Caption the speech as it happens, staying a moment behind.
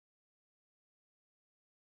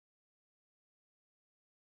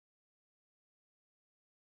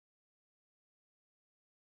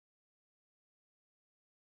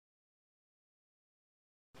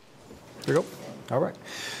There you go. All right.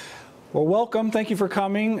 Well, welcome. Thank you for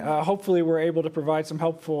coming. Hopefully we're able to provide some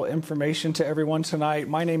helpful information to everyone tonight.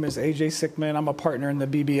 My name is AJ Sickmann. I'm a partner in the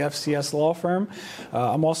BBFCS law firm.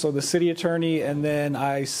 I'm also the city attorney, and then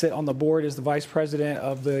I sit on the board as the vice president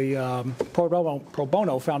of the Pro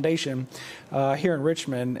Bono Foundation here in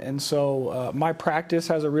Richmond. And so my practice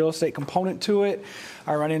has a real estate component to it.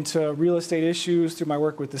 I run into real estate issues through my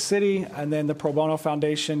work with the city, and then the Pro Bono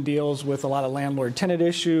Foundation deals with a lot of landlord-tenant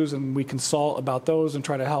issues, and we consult about those and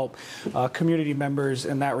try to help community members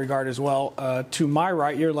in that regard as well. To my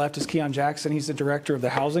right, your left, is Keon Jackson. He's the director of the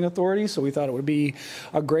Housing Authority, so we thought it would be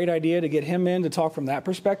a great idea to get him in to talk from that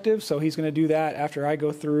perspective. So he's going to do that after I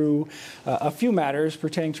go through a few matters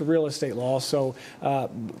pertaining to real estate law. So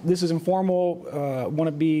this is informal, want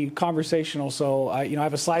to be conversational. So I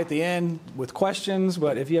have a slide at the end with questions,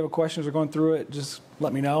 but if you have questions or going through it, just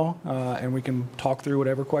let me know, and we can talk through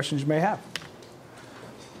whatever questions you may have.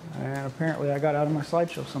 And apparently I got out of my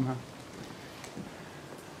slideshow somehow.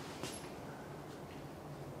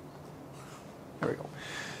 There we go.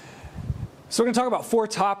 So we're going to talk about 4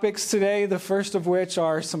 topics today, the first of which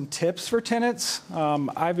are some tips for tenants.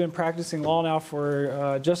 I've been practicing law now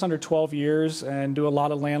for just under 12 years and do a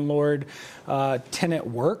lot of landlord tenant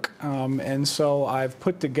work. And so I've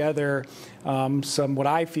put together some what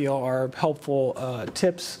I feel are helpful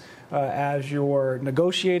tips as you're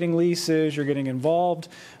negotiating leases, you're getting involved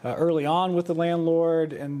early on with the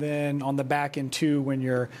landlord, and then on the back end too when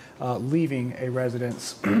you're leaving a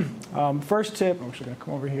residence. First tip, I'm actually going to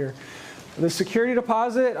come over here. The security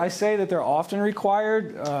deposit, I say that they're often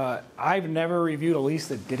required. I've never reviewed a lease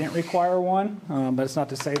that didn't require one, but it's not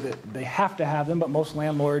to say that they have to have them, but most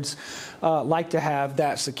landlords like to have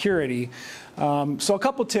that security. So a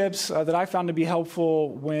couple tips that I found to be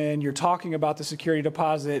helpful when you're talking about the security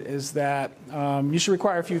deposit is that you should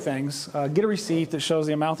require a few things. Get a receipt that shows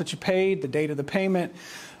the amount that you paid, the date of the payment,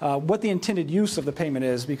 what the intended use of the payment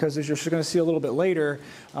is, because as you're going to see a little bit later,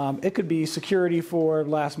 it could be security for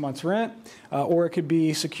last month's rent, or it could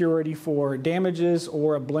be security for damages,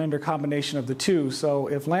 or a blend or combination of the two. So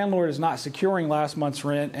if landlord is not securing last month's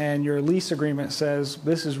rent and your lease agreement says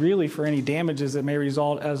this is really for any damages that may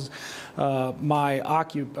result as my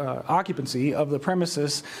occupancy of the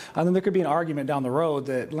premises, and then there could be an argument down the road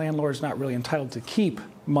that landlord's not really entitled to keep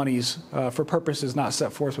monies for purposes not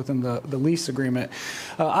set forth within the lease agreement.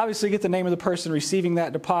 Obviously, get the name of the person receiving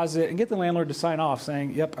that deposit and get the landlord to sign off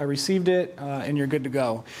saying, yep, I received it, and you're good to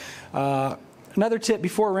go. Another tip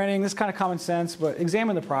before renting, this is kind of common sense, but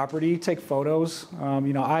examine the property, take photos.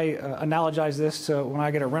 I analogize this to when I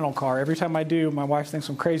get a rental car. Every time I do, my wife thinks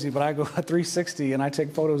I'm crazy, but I go 360 and I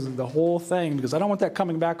take photos of the whole thing because I don't want that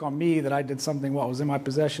coming back on me that I did something while it was in my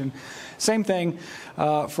possession. Same thing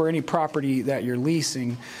for any property that you're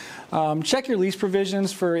leasing. Check your lease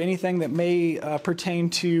provisions for anything that may pertain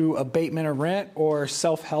to abatement of rent or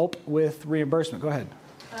self-help with reimbursement. Go ahead.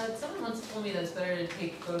 Someone once told me that it's better to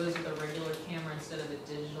take photos with a regular camera instead of a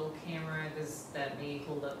digital camera because that may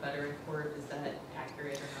hold up better in court. Is that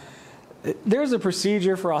accurate or not? There's a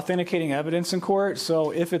procedure for authenticating evidence in court.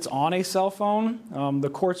 So if it's on a cell phone, the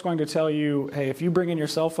court's going to tell you, hey, if you bring in your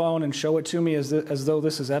cell phone and show it to me as though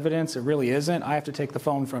this is evidence, it really isn't. I have to take the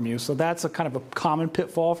phone from you. So that's a kind of a common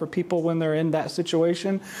pitfall for people when they're in that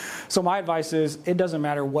situation. So my advice is it doesn't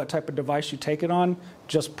matter what type of device you take it on,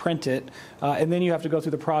 just print it. And then you have to go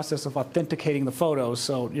through the process of authenticating the photos.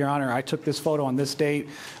 So, Your Honor, I took this photo on this date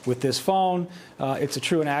with this phone. It's a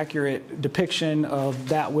true and accurate depiction of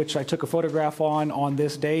that which I took a photograph on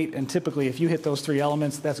this date. And typically, if you hit those 3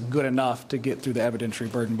 elements, that's good enough to get through the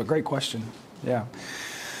evidentiary burden. But great question. Yeah.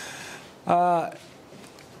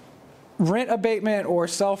 Rent abatement or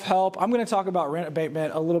self-help. I'm going to talk about rent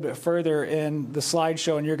abatement a little bit further in the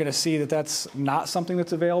slideshow, and you're going to see that that's not something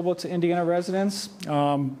that's available to Indiana residents,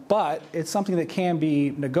 but it's something that can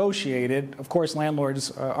be negotiated. Of course,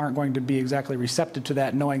 landlords aren't going to be exactly receptive to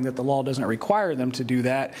that, knowing that the law doesn't require them to do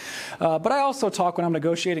that. But I also talk when I'm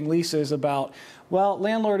negotiating leases about, well,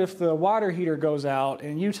 landlord, if the water heater goes out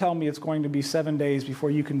and you tell me it's going to be 7 days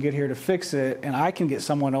before you can get here to fix it, and I can get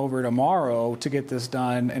someone over tomorrow to get this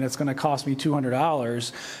done, and it's going to cost me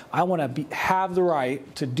 $200, I want to have the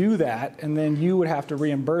right to do that, and then you would have to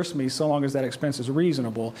reimburse me so long as that expense is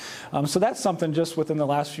reasonable. So that's something just within the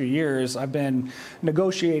last few years I've been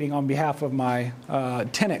negotiating on behalf of my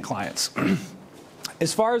tenant clients.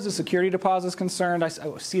 As far as the security deposit is concerned, I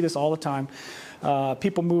see this all the time.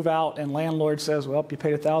 People move out and landlord says, well, you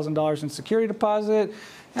paid $1,000 in security deposit.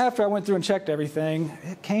 After I went through and checked everything,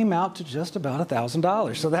 it came out to just about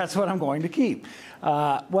 $1,000. So that's what I'm going to keep.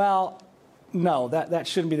 Well, no, that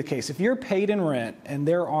shouldn't be the case. If you're paid in rent and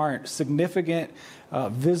there aren't significant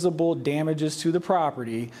visible damages to the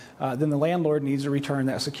property, then the landlord needs to return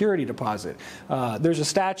that security deposit. There's a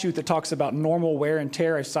statute that talks about normal wear and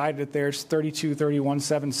tear. I cited it there. It's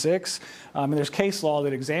 323176. And there's case law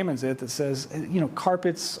that examines it that says,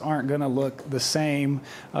 carpets aren't going to look the same.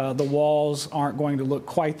 The walls aren't going to look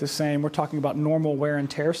quite the same. We're talking about normal wear and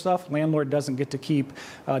tear stuff. Landlord doesn't get to keep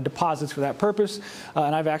deposits for that purpose.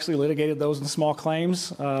 And I've actually litigated those in small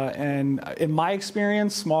claims. And in my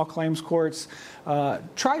experience, small claims courts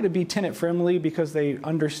try to be tenant friendly because they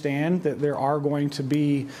understand that there are going to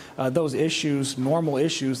be those issues, normal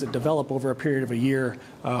issues that develop over a period of a year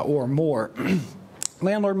or more.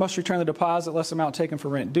 Landlord must return the deposit, less amount taken for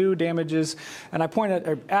rent due, damages, and I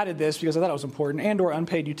added this because I thought it was important, and/or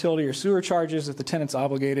unpaid utility or sewer charges that the tenant's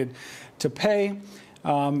obligated to pay.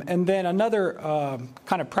 And then another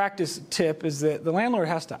kind of practice tip is that the landlord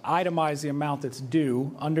has to itemize the amount that's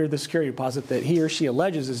due under the security deposit that he or she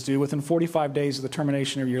alleges is due within 45 days of the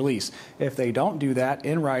termination of your lease. If they don't do that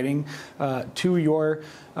in writing to your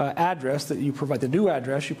address that you provide, the new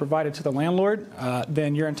address you provided to the landlord,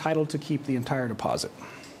 then you're entitled to keep the entire deposit.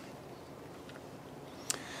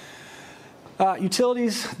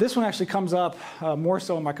 Utilities, this one actually comes up more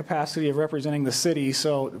so in my capacity of representing the city.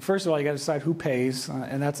 So first of all, you got to decide who pays,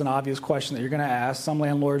 and that's an obvious question that you're going to ask. Some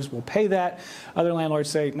landlords will pay that. Other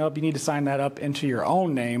landlords say, nope, you need to sign that up into your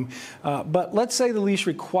own name. But let's say the lease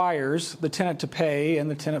requires the tenant to pay and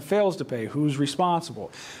the tenant fails to pay. Who's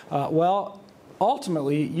responsible? Well,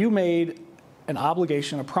 ultimately, you made an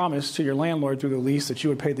obligation, a promise to your landlord through the lease that you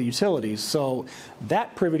would pay the utilities. So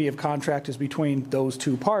that privity of contract is between those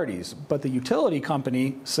two parties. But the utility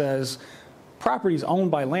company says property is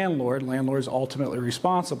owned by landlord is ultimately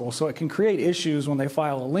responsible. So it can create issues when they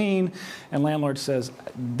file a lien and landlord says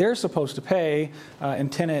they're supposed to pay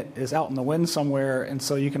and tenant is out in the wind somewhere. And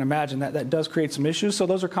so you can imagine that that does create some issues. So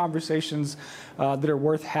those are conversations that are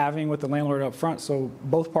worth having with the landlord up front so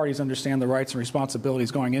both parties understand the rights and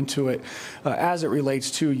responsibilities going into it as it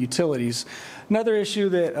relates to utilities. Another issue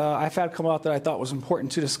that I've had come out that I thought was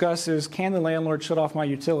important to discuss is, can the landlord shut off my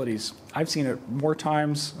utilities? I've seen it more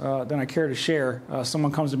times than I care to share.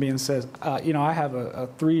 Someone comes to me and says, I have a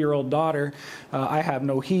 3-year-old daughter. I have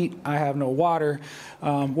no heat. I have no water.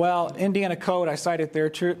 Well, Indiana code, I cited there,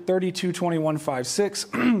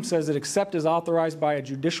 322156, says that except as authorized by a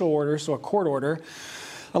judicial order, so a court order,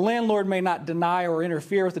 a landlord may not deny or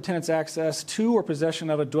interfere with the tenant's access to or possession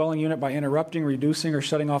of a dwelling unit by interrupting, reducing, or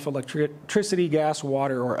shutting off electricity, gas,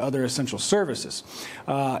 water, or other essential services.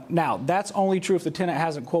 Now, that's only true if the tenant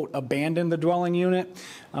hasn't, quote, abandoned the dwelling unit.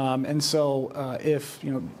 And so if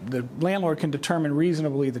the landlord can determine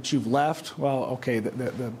reasonably that you've left, well, okay,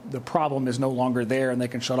 the problem is no longer there and they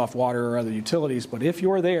can shut off water or other utilities. But if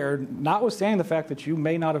you're there, notwithstanding the fact that you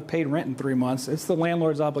may not have paid rent in 3 months, it's the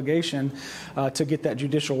landlord's obligation to get that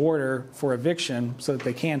judicial order for eviction so that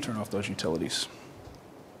they can turn off those utilities.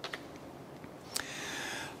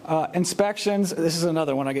 Inspections, this is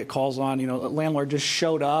another one I get calls on. A landlord just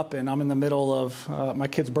showed up and I'm in the middle of my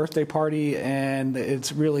kid's birthday party and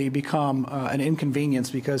it's really become an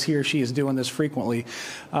inconvenience because he or she is doing this frequently.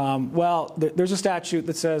 Well, there's a statute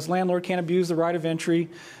that says landlord can't abuse the right of entry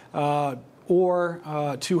or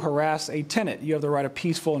to harass a tenant. You have the right of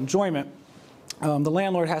peaceful enjoyment. The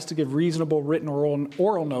landlord has to give reasonable written or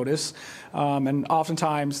oral notice, and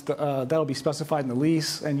oftentimes that'll be specified in the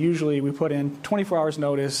lease, and usually we put in 24 hours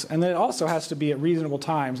notice, and then it also has to be at reasonable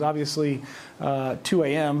times. Obviously, 2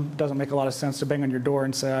 a.m. doesn't make a lot of sense to bang on your door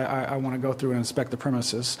and say, I want to go through and inspect the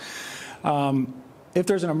premises. If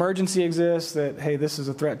there's an emergency exists that, hey, this is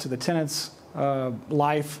a threat to the tenant's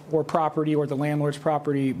life or property or the landlord's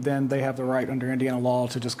property, then they have the right under Indiana law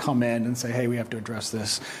to just come in and say, hey, we have to address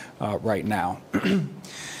this right now.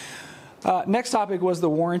 Next topic was the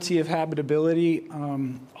warranty of habitability,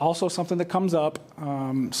 also something that comes up.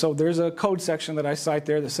 So there's a code section that I cite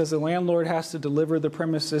there that says the landlord has to deliver the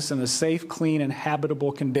premises in a safe, clean, and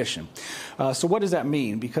habitable condition. So what does that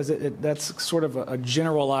mean? Because that's sort of a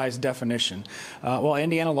generalized definition. Well,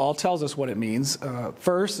 Indiana law tells us what it means.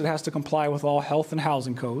 First, it has to comply with all health and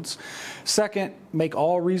housing codes. Second, make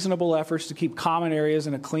all reasonable efforts to keep common areas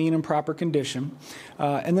in a clean and proper condition.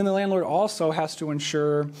 And then the landlord also has to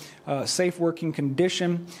ensure safe working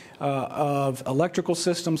condition of electrical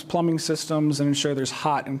systems, plumbing systems, and ensure there's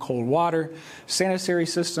hot and cold water, sanitary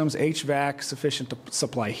systems, HVAC, sufficient to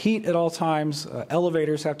supply heat at all times,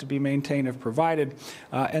 elevators have to be maintained if provided.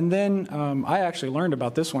 And then I actually learned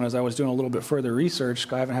about this one as I was doing a little bit further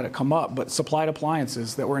research. I haven't had it come up, but supplied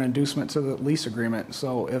appliances that were an inducement to the lease agreement.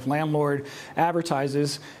 So if landlord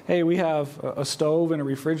advertises, hey, we have a stove and a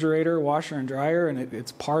refrigerator, washer and dryer, and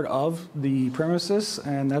it's part of the premises,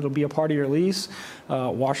 and that'll be a part part of your lease,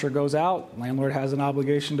 washer goes out, landlord has an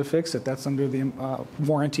obligation to fix it. That's under the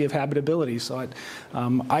warranty of habitability. So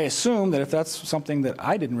I assume that if that's something that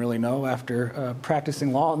I didn't really know after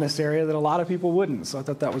practicing law in this area, that a lot of people wouldn't. So I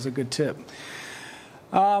thought that was a good tip.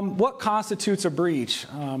 What constitutes a breach?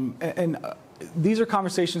 These are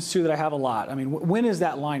conversations, too, that I have a lot. I mean, when is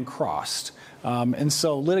that line crossed? And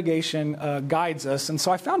so litigation guides us. And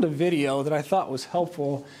so I found a video that I thought was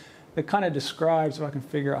helpful that kind of describes, if I can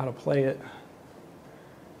figure out how to play it.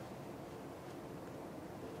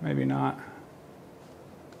 Maybe not.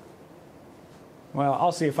 Well,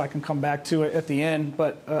 I'll see if I can come back to it at the end,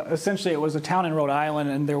 but essentially it was a town in Rhode Island,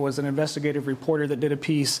 and there was an investigative reporter that did a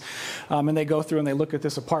piece, and they go through and they look at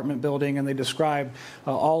this apartment building and they describe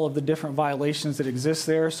all of the different violations that exist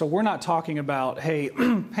there. So we're not talking about, hey,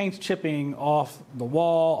 paint chipping off the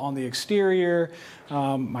wall on the exterior,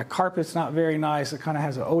 my carpet's not very nice, it kind of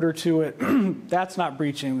has an odor to it. That's not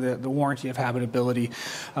breaching the warranty of habitability.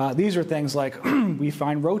 These are things like we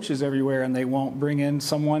find roaches everywhere and they won't bring in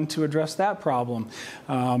someone to address that problem.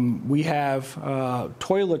 We have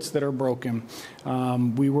toilets that are broken.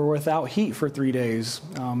 We were without heat for 3 days.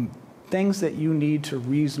 Things that you need to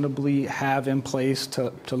reasonably have in place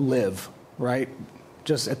to live, right?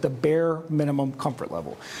 Just at the bare minimum comfort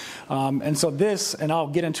level. And so this, and I'll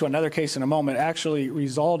get into another case in a moment, actually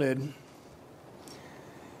resulted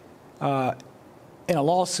in a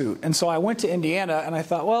lawsuit. And so I went to Indiana and I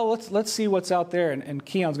thought, well, let's see what's out there. And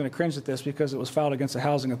Keon's going to cringe at this because it was filed against the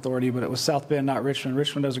Housing Authority, but it was South Bend, not Richmond.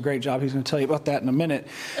 Richmond does a great job. He's going to tell you about that in a minute.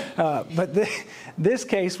 But this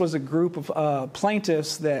case was a group of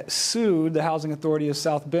plaintiffs that sued the Housing Authority of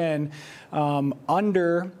South Bend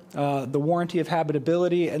under the warranty of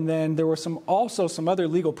habitability. And then there were also some other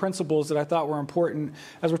legal principles that I thought were important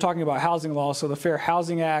as we're talking about housing law. So the Fair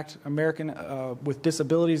Housing Act, American with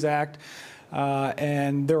Disabilities Act,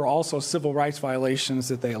 and there were also civil rights violations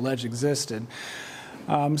that they allege existed.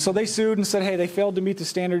 So they sued and said, hey, they failed to meet the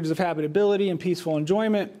standards of habitability and peaceful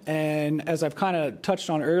enjoyment. And as I've kind of touched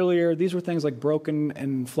on earlier, these were things like broken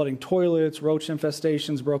and flooding toilets, roach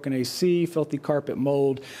infestations, broken AC, filthy carpet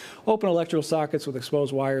mold, open electrical sockets with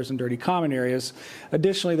exposed wires and dirty common areas.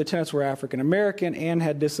 Additionally, the tenants were African American and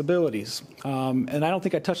had disabilities. And I don't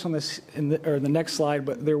think I touched on this in the next slide,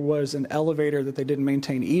 but there was an elevator that they didn't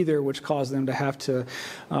maintain either, which caused them to have to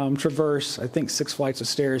traverse, I think, 6 flights of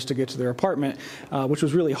stairs to get to their apartment, which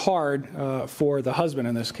was really hard for the husband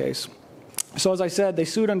in this case. So as I said, they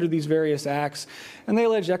sued under these various acts, and they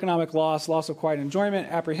alleged economic loss, loss of quiet enjoyment,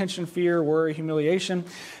 apprehension, fear, worry, humiliation,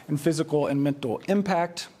 and physical and mental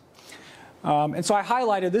impact. And so I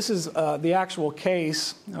highlighted, this is the actual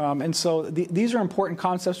case, and so these are important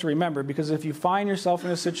concepts to remember, because if you find yourself in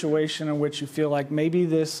a situation in which you feel like maybe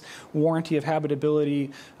this warranty of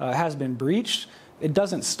habitability has been breached, it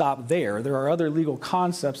doesn't stop there. There are other legal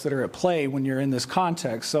concepts that are at play when you're in this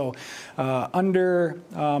context. So under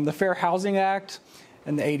the Fair Housing Act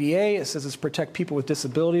and the ADA, it says it's protect people with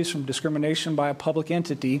disabilities from discrimination by a public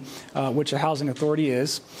entity, which a housing authority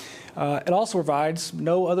is. It also provides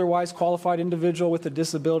no otherwise qualified individual with a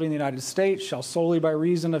disability in the United States shall solely by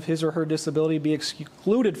reason of his or her disability be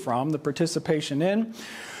excluded from the participation in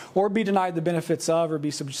or be denied the benefits of or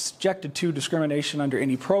be subjected to discrimination under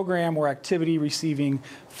any program or activity receiving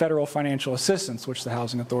federal financial assistance, which the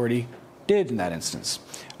Housing Authority did in that instance.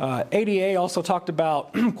 ADA also talked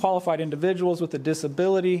about qualified individuals with a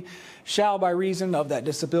disability shall, by reason of that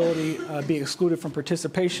disability, be excluded from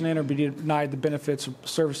participation in or be denied the benefits,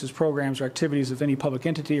 services, programs, or activities of any public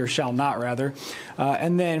entity, or shall not, rather.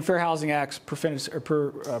 And then Fair Housing Act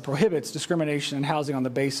prohibits discrimination in housing on the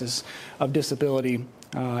basis of disability,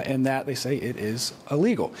 and that they say it is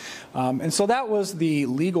illegal. And so that was the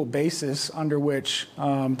legal basis under which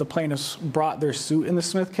the plaintiffs brought their suit in the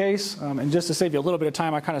Smith case. And just to save you a little bit of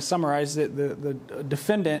time, I kind of summarized it. The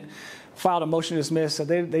defendant filed a motion to dismiss, said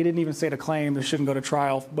they didn't even state a claim, they shouldn't go to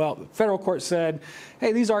trial. Well, the federal court said,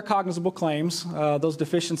 hey, these are cognizable claims, those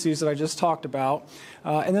deficiencies that I just talked about.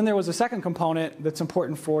 And then there was a second component that's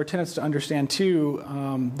important for tenants to understand too.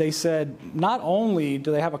 They said not only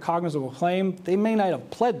do they have a cognizable claim, they may not have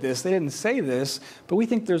pled this, they didn't say this, but we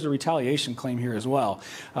think there's a retaliation claim here as well.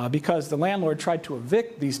 Because the landlord tried to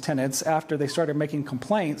evict these tenants after they started making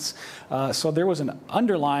complaints. So there was an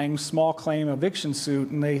underlying small claim eviction suit,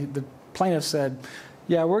 and the plaintiff said,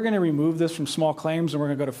 yeah, we're going to remove this from small claims and we're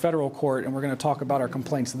going to go to federal court and we're going to talk about our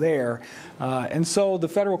complaints there. And so the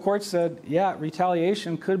federal court said, yeah,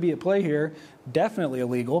 retaliation could be at play here, definitely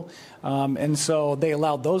illegal. And so they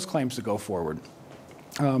allowed those claims to go forward.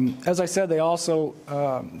 As I said, they also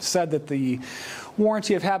said that the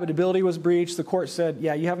warranty of habitability was breached. The court said,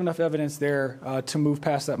 yeah, you have enough evidence there to move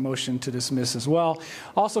past that motion to dismiss as well.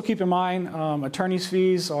 Also keep in mind, attorney's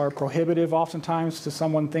fees are prohibitive oftentimes to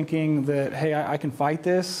someone thinking that, hey, I can fight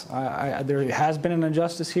this. There has been an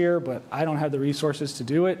injustice here, but I don't have the resources to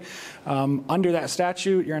do it. Under that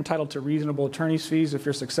statute, you're entitled to reasonable attorney's fees if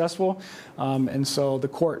you're successful. And so the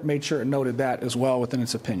court made sure it noted that as well within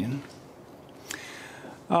its opinion.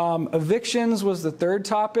 Evictions was the third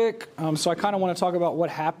topic, so I kind of want to talk about what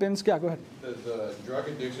happens. Yeah, go ahead. Is drug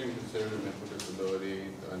addiction considered a mental disability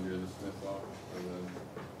under the Smith law?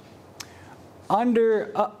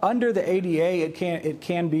 Under the ADA, it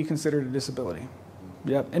can be considered a disability.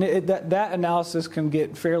 Yep, and that analysis can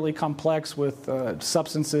get fairly complex with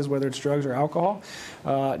substances, whether it's drugs or alcohol.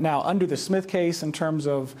 Now, under the Smith case, in terms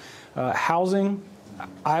of housing,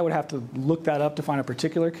 I would have to look that up to find a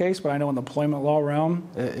particular case, but I know in the employment law realm,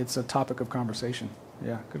 it's a topic of conversation.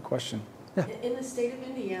 Yeah, good question. Yeah. In the state of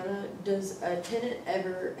Indiana, does a tenant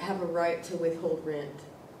ever have a right to withhold rent?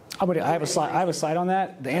 I have a slide on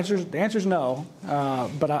that. The answer's no,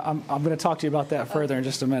 but I'm going to talk to you about that further in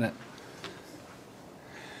just a minute.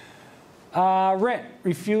 Rent,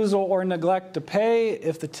 refusal or neglect to pay.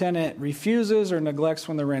 If the tenant refuses or neglects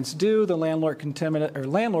when the rent's due, the landlord can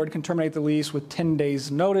terminate the lease with 10 days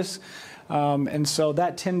notice. And so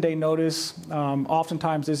that 10-day notice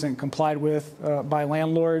oftentimes isn't complied with by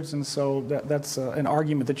landlords, and so that's an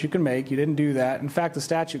argument that you can make. You didn't do that. In fact, the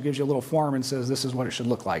statute gives you a little form and says this is what it should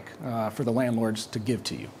look like for the landlords to give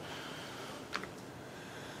to you.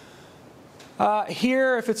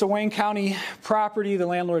 Here, if it's a Wayne County property, the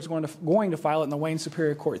landlord is going to file it in the Wayne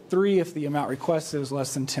Superior Court 3 if the amount requested is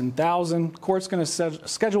less than $10,000. Court's going to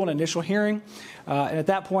schedule an initial hearing, and at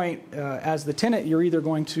that point, as the tenant, you're either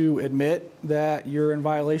going to admit that you're in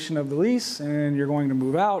violation of the lease and you're going to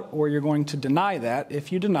move out, or you're going to deny that.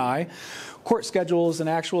 If you deny, court schedules an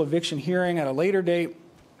actual eviction hearing at a later date.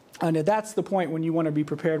 And that's the point when you want to be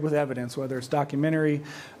prepared with evidence, whether it's documentary,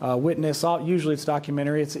 witness. Usually it's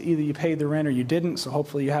documentary. It's either you paid the rent or you didn't, so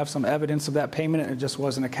hopefully you have some evidence of that payment and it just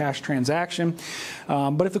wasn't a cash transaction.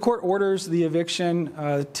 But if the court orders the eviction,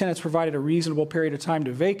 tenant's provided a reasonable period of time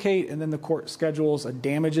to vacate, and then the court schedules a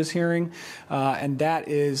damages hearing, and that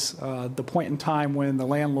is the point in time when the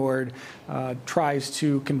landlord tries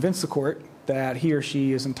to convince the court that he or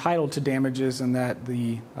she is entitled to damages and that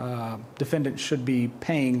the defendant should be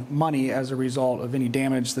paying money as a result of any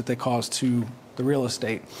damage that they caused to the real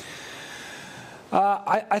estate.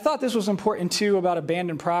 I thought this was important, too, about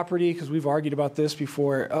abandoned property, because we've argued about this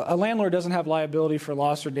before. A landlord doesn't have liability for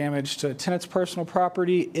loss or damage to a tenant's personal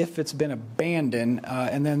property if it's been abandoned.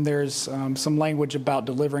 And then there's some language about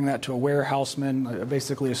delivering that to a warehouseman,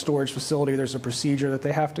 basically a storage facility. There's a procedure that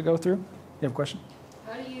they have to go through. You have a question?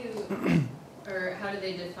 How do you, or how do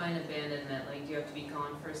they define abandonment? Like, do you have to be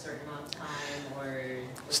gone for a certain amount of time, or?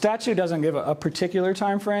 Statute doesn't give a particular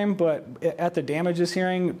time frame, but at the damages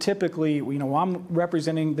hearing, typically, when I'm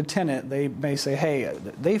representing the tenant, they may say, hey,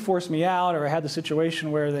 they forced me out, or I had the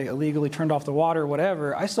situation where they illegally turned off the water, or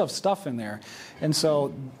whatever. I still have stuff in there. And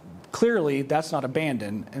so clearly, that's not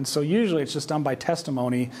abandoned, and so usually it's just done by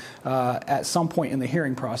testimony at some point in the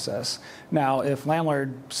hearing process. Now, if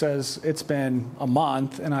landlord says it's been a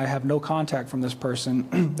month and I have no contact from this person,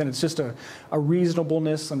 then it's just a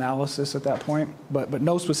reasonableness analysis at that point, but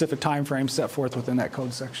no specific time frame set forth within that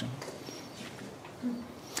code section.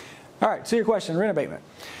 All right, so your question, rent abatement.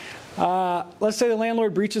 Let's say the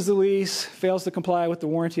landlord breaches the lease, fails to comply with the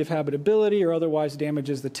warranty of habitability, or otherwise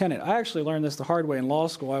damages the tenant. I actually learned this the hard way in law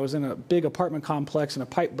school. I was in a big apartment complex and a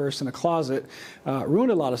pipe burst in a closet,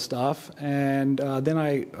 ruined a lot of stuff, and then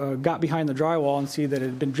I got behind the drywall and see that it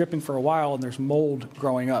had been dripping for a while and there's mold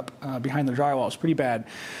growing up behind the drywall. It was pretty bad.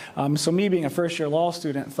 So me being a first-year law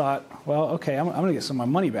student thought, well, okay, I'm going to get some of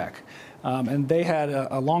my money back. And they had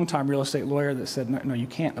a longtime real estate lawyer that said, no, you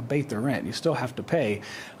can't abate the rent. You still have to pay.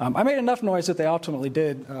 I made enough noise that they ultimately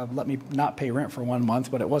did let me not pay rent for 1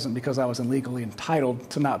 month, but it wasn't because I was illegally entitled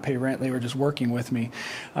to not pay rent. They were just working with me.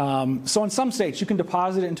 So in some states, you can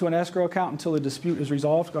deposit it into an escrow account until the dispute is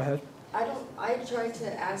resolved. Go ahead. I tried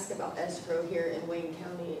to ask about escrow here in Wayne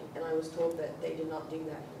County, and I was told that they did not do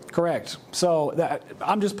that. Correct. So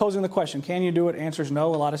I'm just posing the question, can you do it? Answer is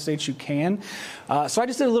no. A lot of states you can. So I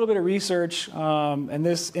just did a little bit of research, and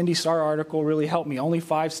this Indy Star article really helped me. Only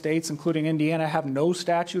 5 states, including Indiana, have no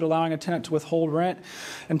statute allowing a tenant to withhold rent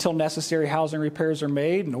until necessary housing repairs are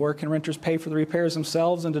made, nor can renters pay for the repairs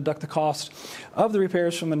themselves and deduct the cost of the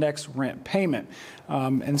repairs from the next rent payment.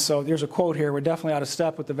 And so there's a quote here, we're definitely out of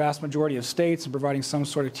step with the vast majority of states. rates and providing some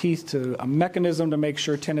sort of teeth to a mechanism to make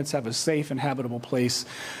sure tenants have a safe and habitable place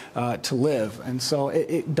to live. And so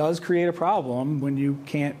it does create a problem when you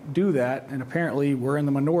can't do that, and apparently we're in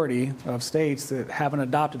the minority of states that haven't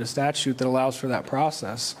adopted a statute that allows for that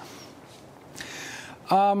process.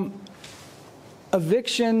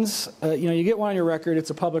 Evictions, you get one on your record, it's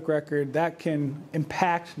a public record, that can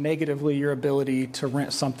impact negatively your ability to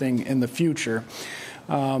rent something in the future.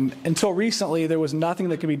 Until recently, there was nothing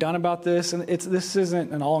that could be done about this, and this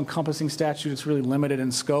isn't an all-encompassing statute, it's really limited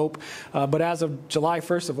in scope. But as of July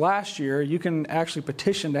 1st of last year, you can actually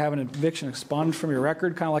petition to have an eviction expunged from your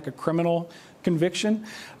record, kind of like a criminal conviction,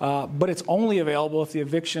 but it's only available if the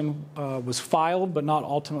eviction was filed but not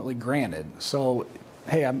ultimately granted. So,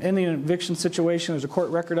 hey, I'm in the eviction situation, there's a court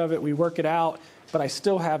record of it, we work it out, but I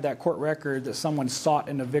still have that court record that someone sought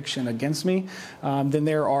an eviction against me, then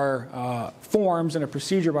there are forms and a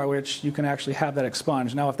procedure by which you can actually have that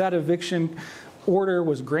expunged. Now, if that eviction order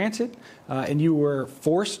was granted and you were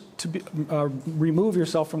forced to remove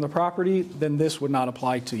yourself from the property, then this would not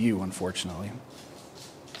apply to you, unfortunately.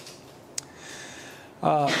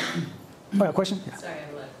 Question? Yeah. Sorry, I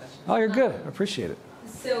have a lot of questions. Oh, you're good. I appreciate it.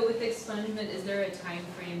 So with expungement, is there a time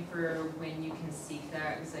frame for when you can seek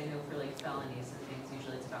that? Because I know for like felonies and things,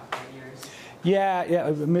 usually it's about 5 years.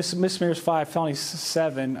 Yeah, misdemeanors 5, felonies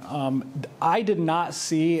 7. I did not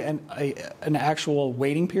see an actual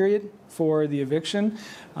waiting period for the eviction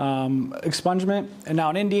expungement. And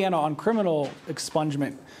now in Indiana, on criminal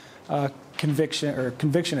expungement conviction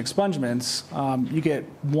expungements, you get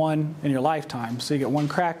one in your lifetime, so you get one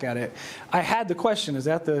crack at it. I had the question, is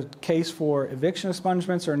that the case for eviction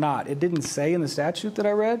expungements or not? It didn't say in the statute that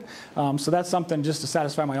I read, so that's something just to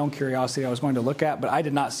satisfy my own curiosity I was going to look at, but I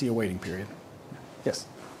did not see a waiting period. Yes?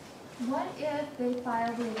 What if they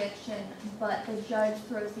file the eviction, but the judge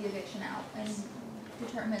throws the eviction out and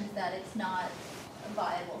determines that it's not a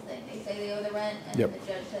viable thing? They say they owe the rent, and Yep. the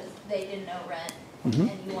judge says they didn't owe rent, Mm-hmm.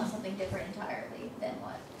 and you want something different entirely. Then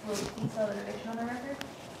what? Will you still have an eviction on the record?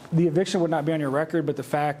 The eviction would not be on your record, but the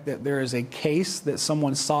fact that there is a case that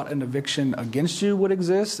someone sought an eviction against you would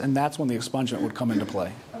exist, and that's when the expungement would come into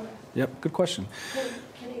play. Okay. Yep, good question.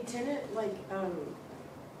 Can a tenant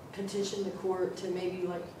petition the court to maybe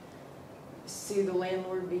sue the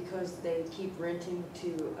landlord because they keep renting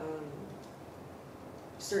to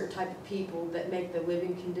certain type of people that make the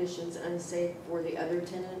living conditions unsafe for the other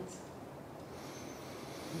tenants?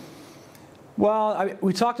 Well,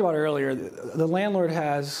 we talked about earlier, the landlord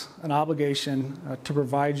has an obligation to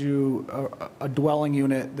provide you a dwelling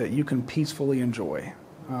unit that you can peacefully enjoy.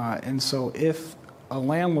 And so if a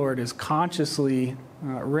landlord is consciously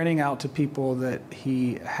renting out to people that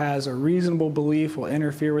he has a reasonable belief will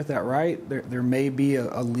interfere with that right, there may be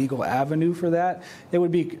a legal avenue for that. It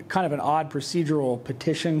would be kind of an odd procedural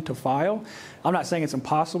petition to file. I'm not saying it's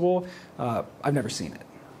impossible. I've never seen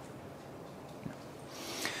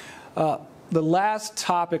it. The last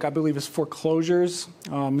topic, I believe, is foreclosures.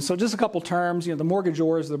 So just a couple terms. The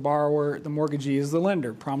mortgagor is the borrower. The mortgagee is the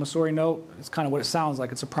lender. Promissory note is kind of what it sounds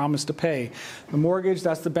like. It's a promise to pay. The mortgage,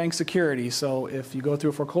 that's the bank security. So if you go through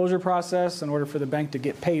a foreclosure process, in order for the bank to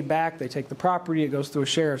get paid back, they take the property. It goes through a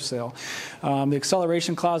sheriff's sale. The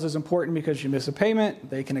acceleration clause is important because you miss a payment.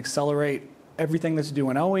 They can accelerate everything that's due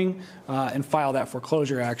and owing and file that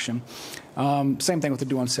foreclosure action. Same thing with the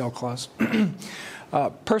due on sale clause.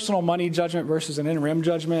 Personal money judgment versus an in rem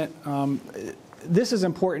judgment. This is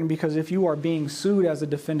important because if you are being sued as a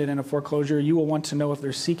defendant in a foreclosure, you will want to know if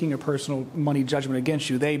they're seeking a personal money judgment against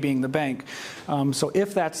you, they being the bank. So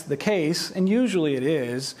if that's the case, and usually it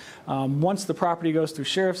is, once the property goes through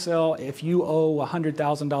sheriff's sale, if you owe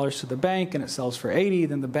 $100,000 to the bank and it sells for $80,000,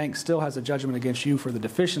 then the bank still has a judgment against you for the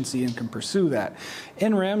deficiency and can pursue that.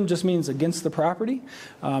 In rem just means against the property.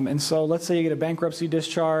 And so let's say you get a bankruptcy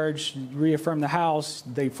discharge, reaffirm the house,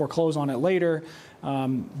 they foreclose on it later.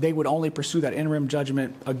 They would only pursue that in rem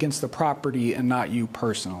judgment against the property and not you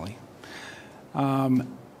personally. I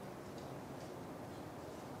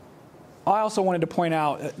also wanted to point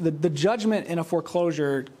out the judgment in a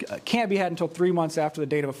foreclosure can't be had until 3 months after the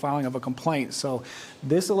date of a filing of a complaint. So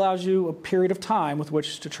this allows you a period of time with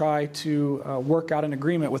which to try to work out an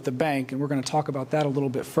agreement with the bank, and we're going to talk about that a little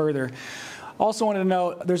bit further. Also wanted to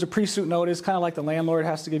note there's a pre-suit notice, kind of like the landlord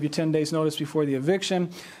has to give you 10 days notice before the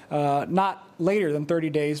eviction, not later than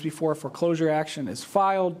 30 days before a foreclosure action is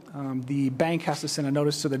filed. The bank has to send a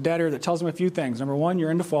notice to the debtor that tells them a few things. Number one,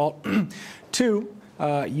 you're in default. Two,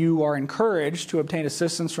 you are encouraged to obtain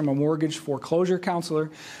assistance from a mortgage foreclosure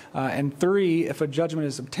counselor. And three, if a judgment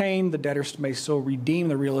is obtained, the debtor may still redeem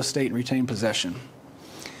the real estate and retain possession.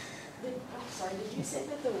 I'm sorry, did you say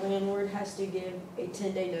that the landlord has to give a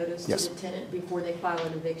 10-day notice Yes. to the tenant before they file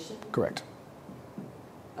an eviction? Correct.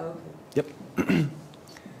 Okay. Yep.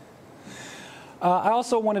 I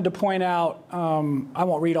also wanted to point out, I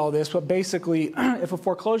won't read all this, but basically, if a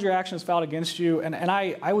foreclosure action is filed against you, and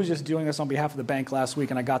I was just doing this on behalf of the bank last week,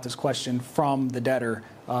 and I got this question from the debtor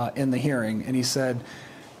in the hearing, and he said,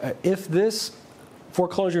 if this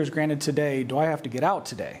foreclosure is granted today, do I have to get out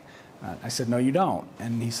today? I said, no, you don't.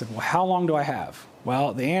 And he said, well, how long do I have?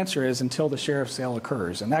 Well, the answer is until the sheriff's sale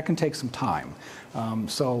occurs, and that can take some time.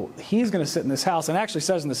 So he's going to sit in this house, and it actually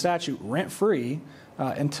says in the statute, rent-free,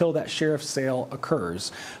 until that sheriff's sale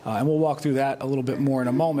occurs. And we'll walk through that a little bit more in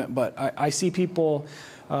a moment. But I see people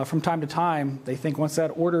from time to time, they think once that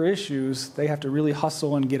order issues, they have to really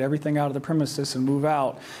hustle and get everything out of the premises and move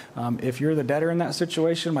out. If you're the debtor in that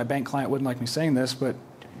situation, my bank client wouldn't like me saying this, but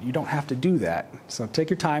you don't have to do that. So take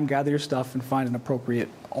your time, gather your stuff, and find an appropriate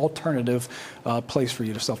alternative place for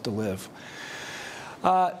yourself to live.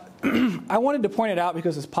 I wanted to point it out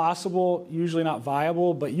because it's possible, usually not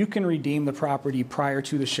viable, but you can redeem the property prior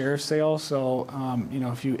to the sheriff's sale. So,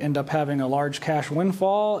 if you end up having a large cash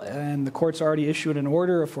windfall and the court's already issued an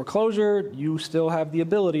order of foreclosure, you still have the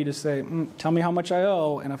ability to say, tell me how much I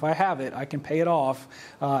owe, and if I have it, I can pay it off,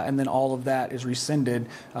 and then all of that is rescinded,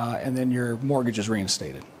 and then your mortgage is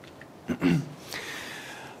reinstated.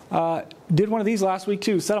 Did one of these last week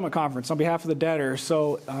too, settlement conference on behalf of the debtor.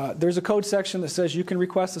 So there's a code section that says you can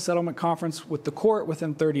request a settlement conference with the court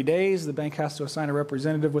within 30 days. The bank has to assign a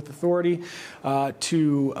representative with authority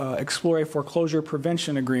to explore a foreclosure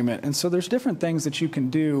prevention agreement. And so there's different things that you can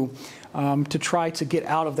do to try to get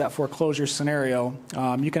out of that foreclosure scenario.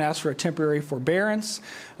 You can ask for a temporary forbearance,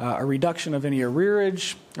 a reduction of any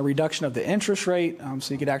arrearage, a reduction of the interest rate,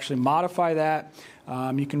 so you could actually modify that.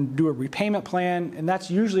 You can do a repayment plan, and that's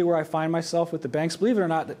usually where I find myself with the banks. Believe it or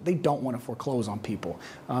not, they don't want to foreclose on people.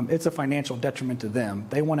 It's a financial detriment to them.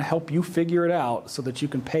 They want to help you figure it out so that you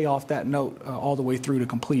can pay off that note all the way through to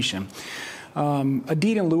completion. A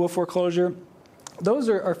deed in lieu of foreclosure, those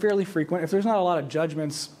are fairly frequent. If there's not a lot of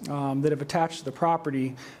judgments that have attached to the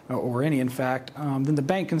property, or any in fact, then the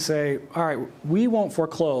bank can say, all right, we won't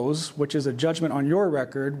foreclose, which is a judgment on your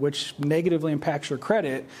record, which negatively impacts your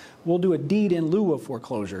credit. We'll do a deed in lieu of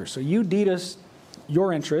foreclosure. So you deed us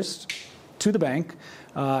your interest to the bank,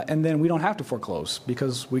 and then we don't have to foreclose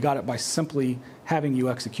because we got it by simply having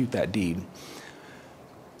you execute that deed.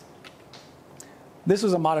 This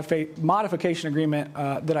was a modification agreement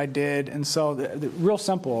that I did, and so real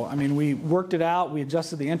simple. I mean, we worked it out. We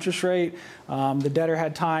adjusted the interest rate. The debtor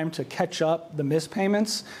had time to catch up the missed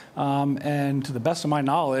payments, and to the best of my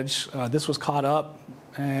knowledge, this was caught up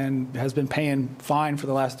and has been paying fine for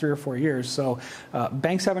the last 3 or 4 years. So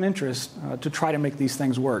banks have an interest to try to make these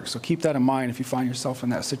things work. So keep that in mind if you find yourself in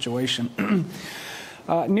that situation.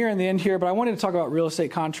 Nearing the end here, but I wanted to talk about real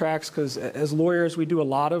estate contracts because as lawyers, we do a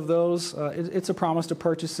lot of those. It's a promise to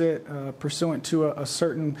purchase it pursuant to a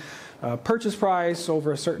certain purchase price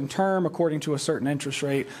over a certain term according to a certain interest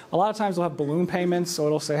rate. A lot of times they'll have balloon payments, so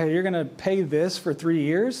it'll say, hey, you're going to pay this for 3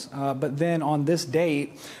 years, but then on this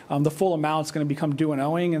date, the full amount is going to become due and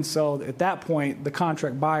owing, and so at that point, the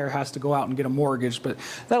contract buyer has to go out and get a mortgage, but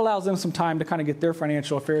that allows them some time to kind of get their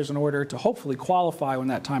financial affairs in order to hopefully qualify when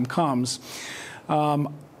that time comes.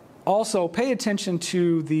 Also, pay attention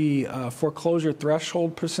to the foreclosure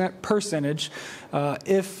threshold percentage.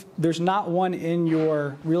 If there's not one in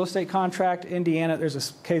your real estate contract, Indiana, there's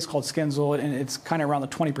a case called Skinzel, and it's kind of around the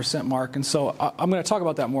 20% mark. And so I'm going to talk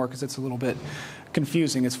about that more because it's a little bit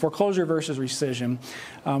confusing. It's foreclosure versus rescission.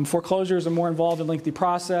 Foreclosure is a more involved and lengthy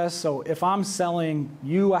process. So if I'm selling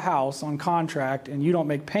you a house on contract and you don't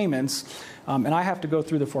make payments, and I have to go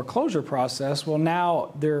through the foreclosure process, well,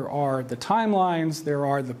 now there are the timelines, there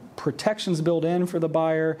are the protections built in for the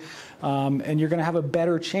buyer, and you're going to have a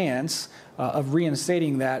better chance of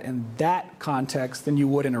reinstating that in that context than you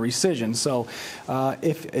would in a rescission. So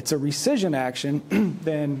if it's a rescission action,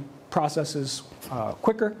 then process is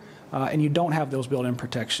quicker. And you don't have those built-in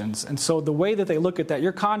protections. And so the way that they look at that,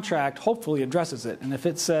 your contract hopefully addresses it. And if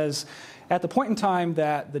it says at the point in time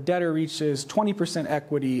that the debtor reaches 20%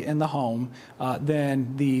 equity in the home,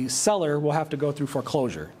 then the seller will have to go through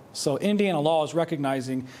foreclosure. So Indiana law is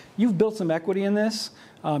recognizing you've built some equity in this,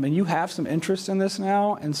 and you have some interest in this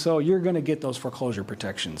now, and so you're going to get those foreclosure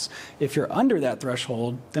protections. If you're under that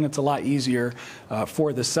threshold, then it's a lot easier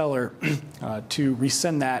for the seller to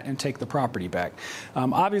rescind that and take the property back.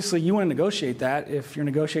 Obviously, you want to negotiate that if you're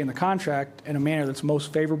negotiating the contract in a manner that's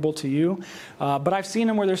most favorable to you. But I've seen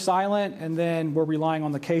them where they're silent, and then we're relying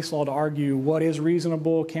on the case law to argue what is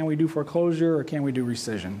reasonable. Can we do foreclosure or can we do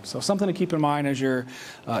rescission? So something to keep in mind as you're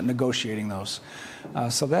negotiating those.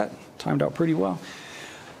 So that timed out pretty well.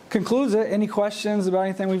 Concludes it. Any questions about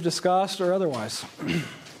anything we've discussed or otherwise?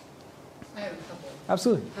 I have a couple.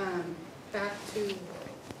 Absolutely. Back to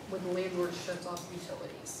when the landlord shuts off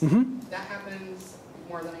utilities. Mm-hmm. That happens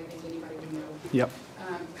more than I think anybody would know. Yep.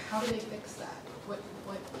 How do they fix that?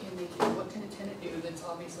 What can a tenant do that's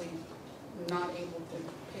obviously not able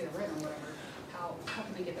to pay the rent or whatever? How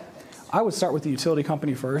can they get that fixed? I would start with the utility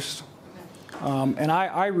company first. Okay. And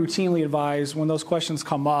I routinely advise when those questions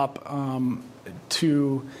come up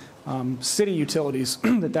to city utilities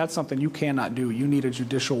that that's something you cannot do. You need a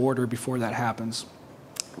judicial order before that happens.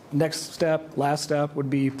 Next step, last step would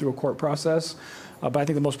be through a court process. But I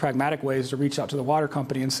think the most pragmatic way is to reach out to the water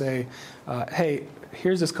company and say, hey,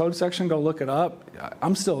 here's this code section, go look it up.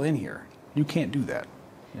 I'm still in here. You can't do that.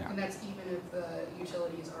 Yeah. And that's even if the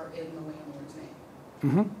utilities are in the landlord's name?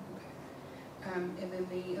 Mm-hmm. Okay. And then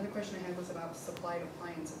the other question I had was about supplied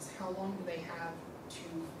appliances. How long do they have to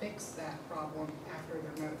fix that problem after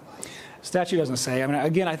they're notified? Statute doesn't say. I mean,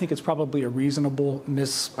 again, I think it's probably a reasonable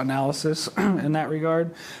misanalysis in that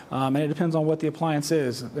regard. And it depends on what the appliance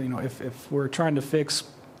is. You know, if we're trying to fix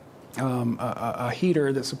a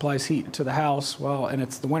heater that supplies heat to the house, well, and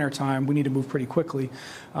it's the winter time, we need to move pretty quickly.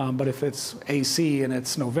 But if it's AC and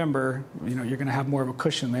it's November, you know, you're going to have more of a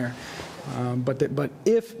cushion there. But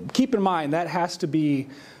keep in mind that has to be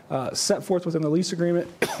set forth within the lease agreement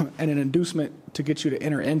and an inducement to get you to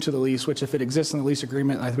enter into the lease, which if it exists in the lease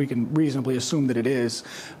agreement, I think we can reasonably assume that it is.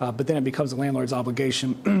 But then it becomes the landlord's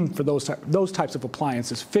obligation for those types of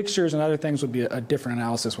appliances. Fixtures and other things would be a different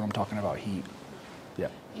analysis when I'm talking about heat. Yeah.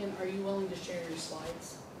 And are you willing to share your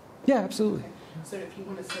slides? Yeah, absolutely. Okay. So if you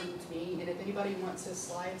want to send them to me, and if anybody wants his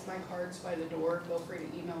slides, my card's by the door, feel free to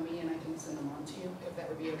email me and I can send them on to you, if that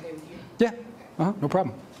would be okay with you. Yeah. No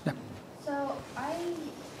problem. Yeah. So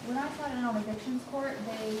when I sat in on evictions court,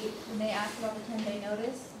 when they asked about the 10-day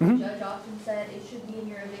notice, Mhm. the judge often said it should be in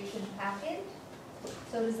your eviction packet.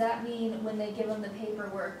 So does that mean when they give them the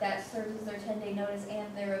paperwork, that serves as their 10-day notice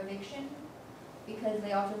and their eviction? Because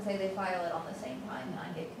they often say they file it on the same time, and I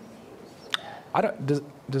get confused with that.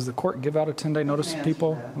 Does the court give out a 10-day notice to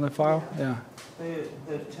people when they file? Yeah.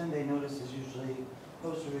 The 10-day notice is usually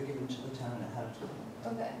posted or given to the tenant ahead of time.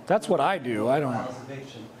 Okay. That's what I do. I don't. Files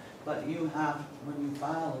eviction. But you have, when you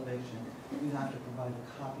file eviction, you have to provide a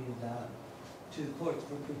copy of that to the courts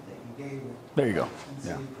for proof that you gave it. There you go. And so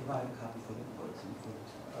Yeah. you provide a copy for the courts and for the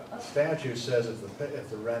tenant. Statute says if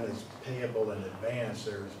the rent is payable in advance,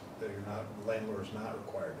 the landlord's not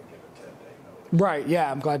required to give a 10-day notice. Right.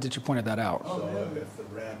 Yeah. I'm glad that you pointed that out. Oh, So really? if the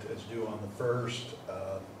rent is due on the 1st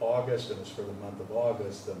of August and it's for the month of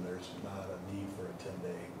August, then there's not a need for a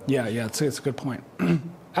 10-day notice. Yeah. It's a good point.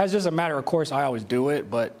 As just a matter of course, I always do it,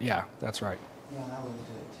 but yeah, that's right. Yeah, I would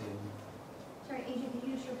do it too. Sorry, AJ, could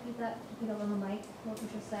you just repeat that, if you don't on the mic, what you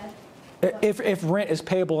just said? If rent is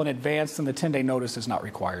payable in advance, then the 10-day notice is not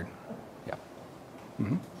required. Yeah.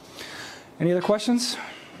 Mm-hmm. Any other questions?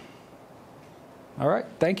 All right.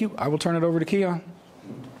 Thank you. I will turn it over to Keon.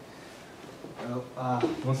 Well,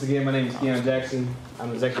 once again, my name is Keon Jackson.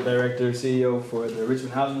 I'm Executive Director, CEO for the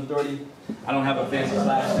Richmond Housing Authority. I don't have a fancy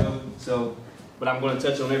slideshow, but I'm going to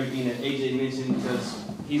touch on everything that AJ mentioned because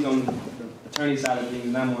he's on the attorney side of things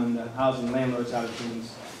and I'm on the housing landlord side of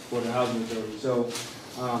things for the Housing Authority. So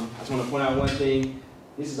I just want to point out one thing.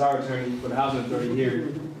 This is our attorney for the Housing Authority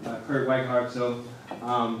here, Kurt Whitewater. So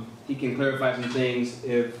he can clarify some things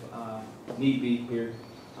if need be here.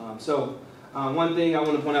 One thing I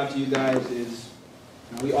want to point out to you guys is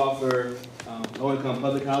we offer low-income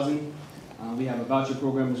public housing. We have a voucher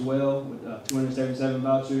program as well with 277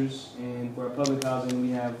 vouchers, and for our public housing, we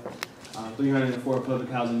have 304 public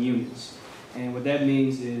housing units. And what that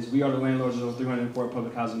means is we are the landlords of those 304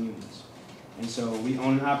 public housing units. And so we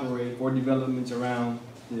own and operate 4 developments around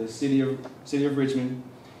the city of Richmond,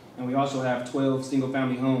 and we also have 12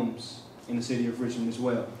 single-family homes in the city of Richmond as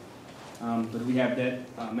well. But we have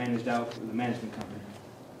that managed out with a management company.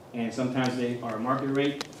 And sometimes they are market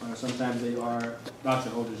rate, or sometimes they are voucher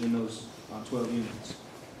holders in those 12 units.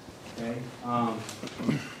 Okay. I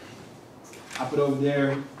put over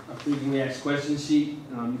there a frequently asked questions sheet.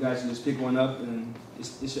 You guys can just pick one up, and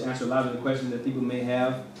it should answer a lot of the questions that people may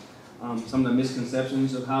have. Some of the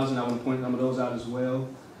misconceptions of housing, I want to point some of those out as well.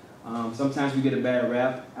 Sometimes we get a bad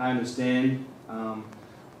rap. I understand.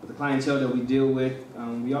 But the clientele that we deal with,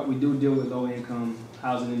 we do deal with low-income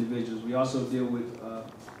housing individuals. We also deal with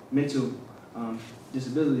mental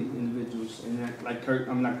disability individuals, and that, like Kurt,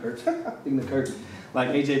 I'm not Kurt, I think Kurt, like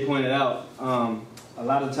AJ pointed out, a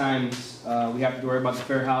lot of times we have to worry about the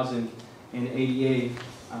fair housing and the ADA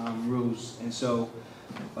rules, and so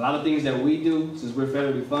a lot of things that we do, since we're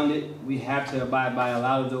federally funded, we have to abide by a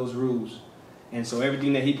lot of those rules. And so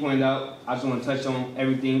everything that he pointed out, I just want to touch on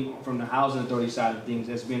everything from the housing authority side of things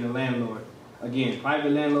as being a landlord. Again,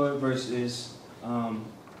 private landlord versus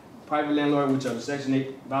private landlord, which are the Section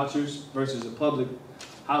 8 vouchers, versus a public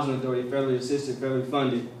housing authority, federally assisted, federally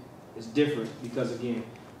funded, is different because, again,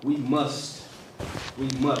 we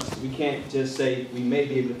can't just say we may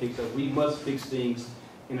be able to fix it. We must fix things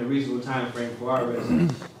in a reasonable time frame for our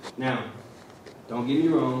residents. Now, don't get me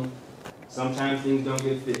wrong, sometimes things don't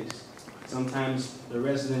get fixed. Sometimes the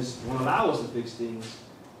residents won't allow us to fix things,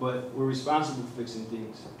 but we're responsible for fixing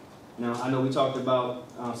things. Now, I know we talked about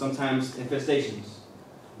sometimes infestations.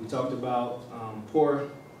 We talked about poor,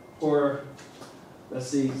 let's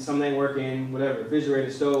see, something ain't working, whatever, refrigerator,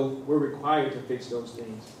 stove. We're required to fix those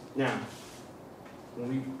things. Now, when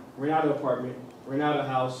we rent out an apartment, rent out a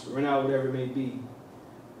house, rent out whatever it may be,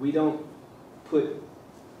 we don't put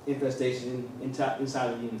infestation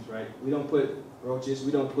inside of units, right? We don't put roaches,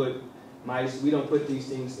 we don't put mice, we don't put these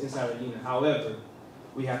things inside of a unit. However,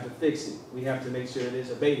 we have to fix it. We have to make sure it is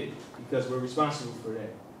abated because we're responsible for that.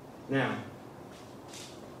 Now,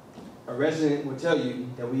 a resident will tell you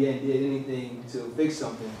that we ain't did anything to fix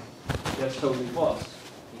something. That's totally false.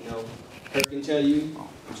 You know, her can tell you,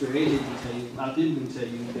 I'm sure AJ can tell you, a lot of people can tell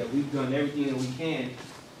you that we've done everything that we can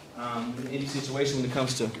in any situation when it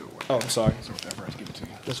comes to. Oh, I'm sorry.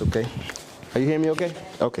 That's okay. Are you hearing me okay?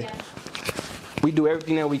 Okay. We do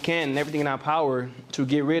everything that we can and everything in our power to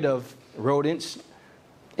get rid of rodents,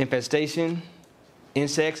 infestation,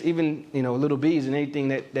 insects, even little bees and anything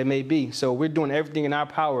that may be. So we're doing everything in our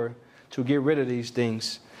power to get rid of these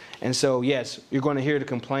things. And so, yes, you're going to hear the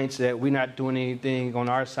complaints that we're not doing anything on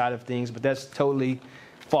our side of things, but that's totally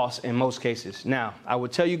false in most cases. Now, I will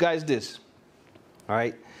tell you guys this, all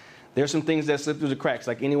right? There's some things that slip through the cracks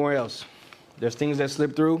like anywhere else. There's things that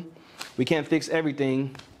slip through. We can't fix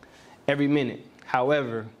everything every minute.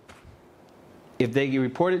 However, if they get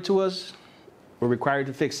reported to us, we're required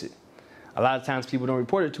to fix it. A lot of times people don't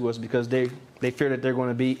report it to us because they fear that they're going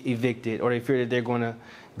to be evicted or they fear that they're going to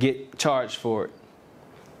get charged for it.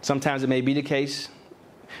 Sometimes it may be the case.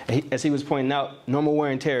 As he was pointing out, normal wear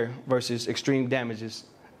and tear versus extreme damages,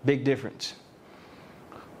 big difference.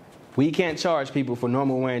 We can't charge people for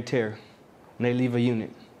normal wear and tear when they leave a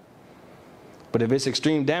unit. But if it's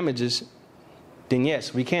extreme damages, then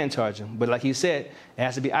yes, we can charge them. But like he said, it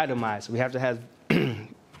has to be itemized. We have to have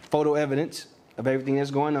photo evidence of everything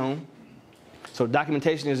that's going on. So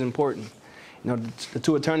documentation is important. The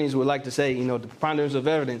two attorneys would like to say, the preponderance of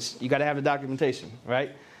evidence, you got to have the documentation,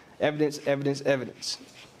 right? Evidence, evidence, evidence.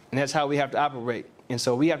 And that's how we have to operate. And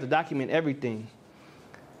so we have to document everything.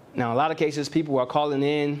 Now, a lot of cases, people are calling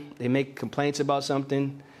in, they make complaints about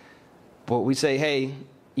something, but we say, hey,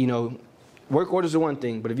 work orders are one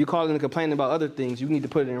thing, but if you call in and complain about other things, you need to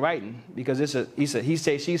put it in writing because it's a he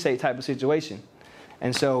say, she say type of situation.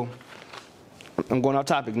 And so I'm going off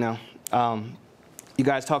topic now. You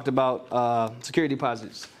guys talked about security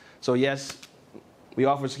deposits. So yes, we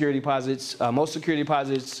offer security deposits. Most security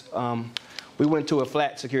deposits, we went to a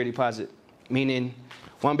flat security deposit, meaning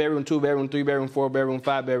 1 bedroom, 2 bedroom, 3 bedroom, 4 bedroom,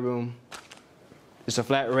 5 bedroom. It's a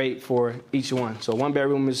flat rate for each one. So 1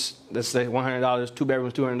 bedroom is, let's say, $100, 2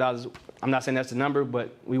 bedrooms, $200. I'm not saying that's the number,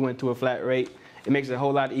 but we went to a flat rate. It makes it a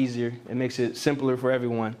whole lot easier. It makes it simpler for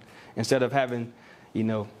everyone. Instead of having,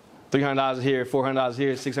 $300 here, $400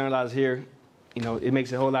 here, $600 here, it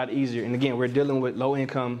makes it a whole lot easier. And again, we're dealing with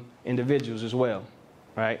low-income individuals as well,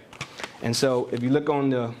 right? And so if you look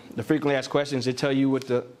on the frequently asked questions, they tell you what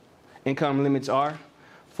the income limits are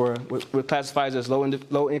for what classifies as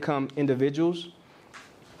low-income individuals.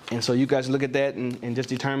 And so you guys look at that and just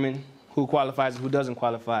determine who qualifies and who doesn't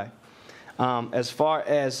qualify. As far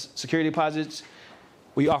as security deposits,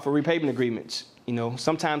 we offer repayment agreements.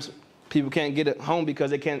 Sometimes people can't get a home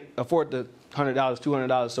because they can't afford the $100,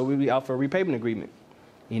 $200, so we offer a repayment agreement.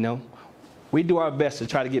 We do our best to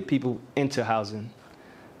try to get people into housing.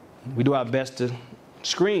 We do our best to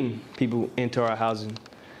screen people into our housing.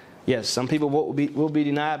 Yes, some people will be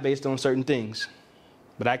denied based on certain things,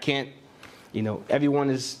 but I can't. Everyone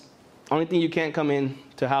is. Only thing you can't come in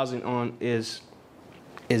to housing on is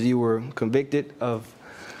you were convicted of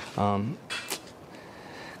how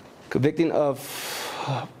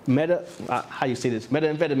you say this?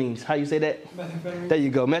 Methamphetamines. How you say that? Methamphetamines. There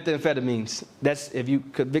you go. Methamphetamines. That's if you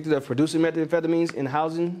convicted of producing methamphetamines in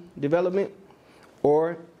housing development,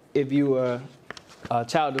 or if you are a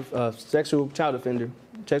sexual child offender,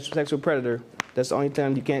 sexual predator. That's the only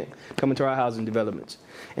time you can't come into our housing developments.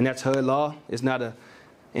 And that's HUD law. It's not a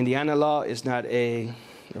Indiana law. It's not a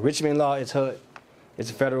Richmond law. It's HUD. It's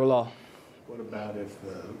a federal law. What about if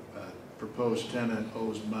the proposed tenant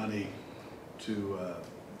owes money to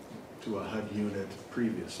a HUD unit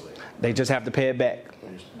previously? They just have to pay it back.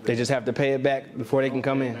 They just have to pay it back before they can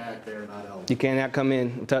come in. They're not eligible. You cannot come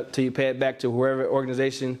in until you pay it back to whoever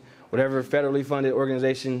organization, whatever federally funded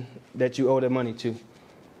organization that you owe the money to.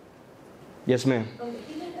 Yes, ma'am.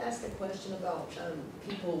 He did ask a question about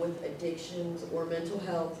people with addictions or mental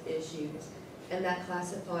health issues, and that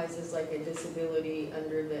classifies as like a disability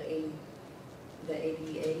under the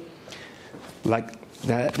ADA. Like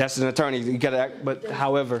that's an attorney. You got to act. But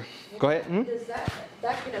however, go ahead. Does that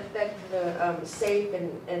can affect the safe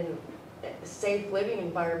and safe living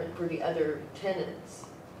environment for the other tenants?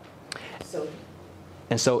 So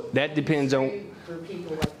that depends on. For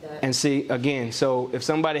people like that. And see, again, so if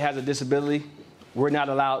somebody has a disability, we're not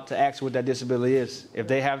allowed to ask what that disability is. If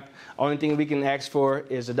they have, only thing we can ask for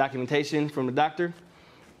is the documentation from the doctor.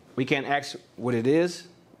 We can't ask what it is.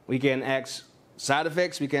 We can't ask side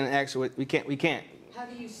effects. We can't ask what, we can't. How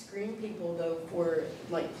do you screen people though for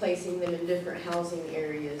like placing them in different housing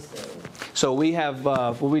areas though? So we have,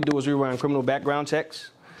 what we do is we run criminal background checks.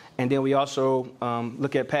 And then we also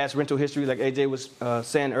look at past rental history, like AJ was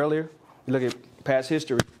saying earlier. We look at past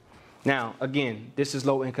history. Now, again, this is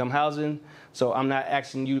low-income housing, so I'm not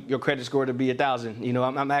asking you your credit score to be 1,000. You know,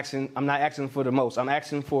 I'm not asking for the most. I'm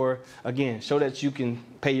asking for, again, show that you can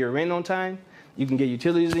pay your rent on time, you can get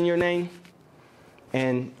utilities in your name,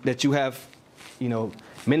 and that you have, you know,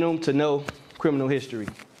 minimum to no criminal history.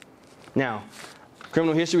 Now,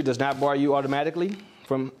 criminal history does not bar you automatically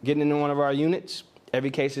from getting into one of our units. Every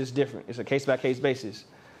case is different. It's a case-by-case basis.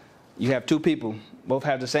 You have two people, both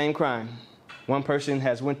have the same crime. One person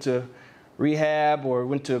has went to rehab or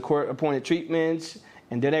went to court-appointed treatments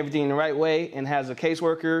and did everything the right way and has a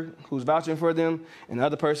caseworker who's vouching for them, and the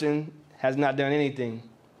other person has not done anything.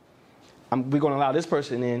 We're going to allow this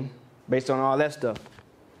person in based on all that stuff.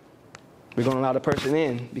 We're going to allow the person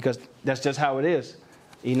in because that's just how it is.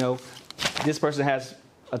 You know, this person has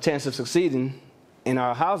a chance of succeeding in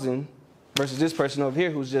our housing versus this person over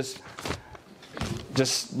here who's just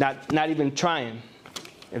not even trying,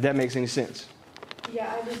 if that makes any sense.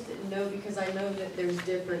 Yeah, I just didn't know because I know that there's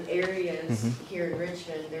different areas here in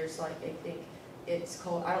Richmond. There's like, I think it's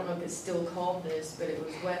called, I don't know if it's still called this, but it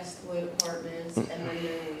was Westwood Apartments, and then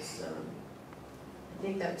there was, I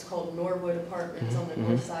think that's called Norwood Apartments on the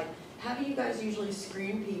north side. How do you guys usually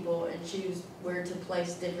screen people and choose where to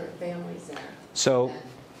place different families at? So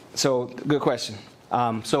Good question.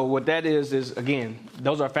 So what that is again,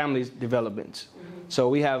 those are family developments. So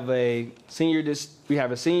we have a senior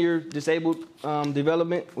disabled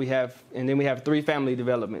development. And then we have 3 family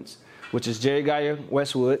developments, which is Jerry Geyer,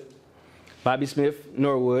 Westwood, Bobby Smith,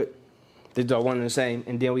 Norwood. These are one and the same.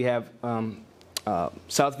 And then we have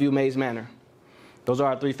Southview Mays Manor. Those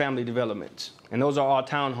are our 3 family developments, and those are all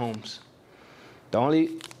townhomes. The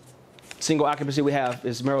only single occupancy we have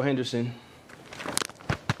is Merrill Henderson,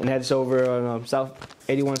 and that's over on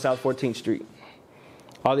 81 South 14th Street.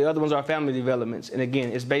 All the other ones are family developments. And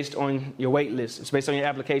again, it's based on your wait list. It's based on your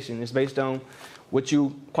application. It's based on what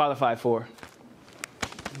you qualify for.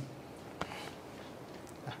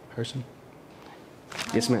 Person?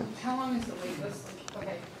 Yes, ma'am. How long is the wait list?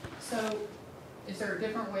 Okay, so is there a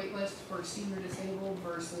different wait list for senior disabled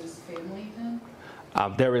versus family then?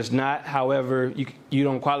 There is not. However, you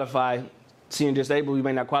don't qualify. Senior disabled, you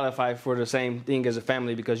may not qualify for the same thing as a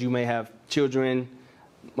family because you may have children,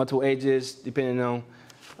 multiple ages, depending on.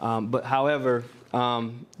 But however,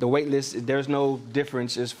 the wait list, there's no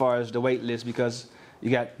difference as far as the wait list because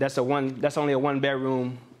that's only a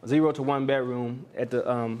 1-bedroom, 0 to 1 bedroom at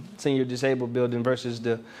the senior disabled building versus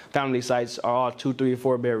the family sites are all 2, 3, or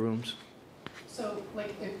 4 bedrooms. So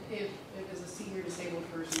like if it's a senior disabled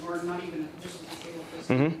person or not even just a disabled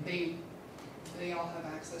person, they all have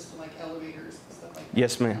access to like elevators and stuff like that?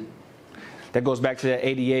 Yes, ma'am. That goes back to that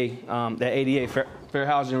ADA, fair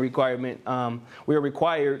housing requirement. We are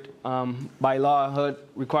required by law, HUD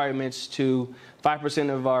requirements to 5%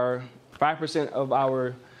 of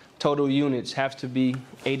our total units have to be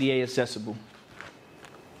ADA accessible.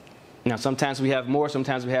 Now, sometimes we have more,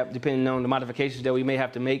 sometimes we have, depending on the modifications that we may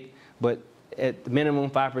have to make, but at the minimum,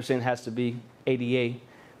 5% has to be ADA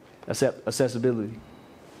accessibility.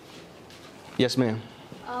 Yes, ma'am.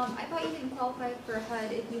 I thought you didn't qualify for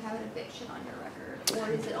HUD if you have an eviction on your record,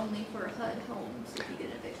 or is it only for HUD homes if you get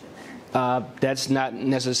an eviction there? That's not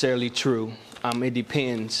necessarily true. It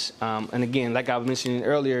depends. And again, like I was mentioning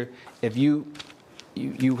earlier, if you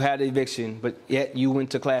had an eviction, but yet you went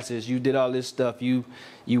to classes, you did all this stuff, you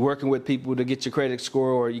working with people to get your credit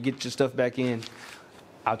score or you get your stuff back in,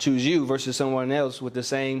 I'll choose you versus someone else with the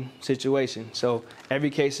same situation. So every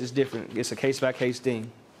case is different. It's a case-by-case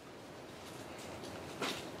thing.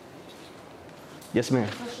 Yes, ma'am.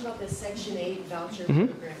 Question about the Section 8 voucher Mhm.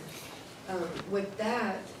 program. With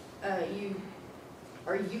that,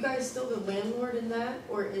 are you guys still the landlord in that,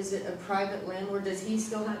 or is it a private landlord? Does he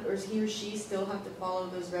still have, or does he or she still have to follow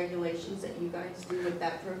those regulations that you guys do with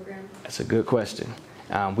that program? That's a good question.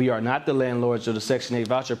 We are not the landlords of the Section 8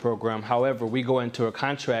 voucher program. However, we go into a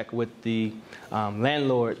contract with the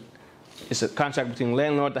landlord. It's a contract between the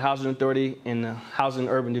landlord, the housing authority, and the housing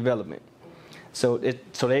urban development. So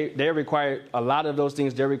they're required, a lot of those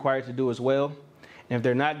things they're required to do as well. And if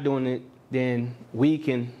they're not doing it, then we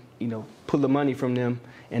can, pull the money from them,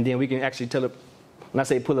 and then we can actually tell them, when I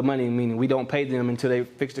say pull the money, meaning we don't pay them until they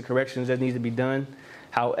fix the corrections that need to be done.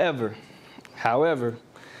 However,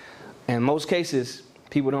 in most cases,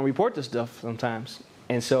 people don't report this stuff sometimes.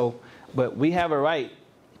 And so, but we have a right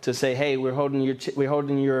to say, hey, we're holding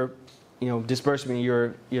your disbursement,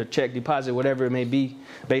 your check deposit, whatever it may be,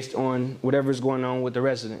 based on whatever's going on with the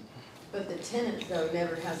resident. But the tenant, though,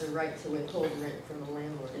 never has a right to withhold rent from the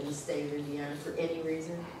landlord in the state of Indiana for any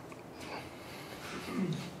reason?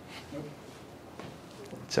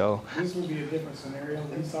 So This would be a different scenario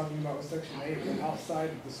that he's talking about with Section 8, but outside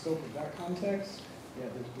of the scope of that context, yeah,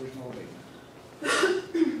 there's no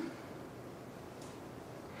abatement.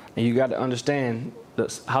 and you got to understand,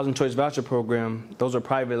 the Housing Choice Voucher Program, those are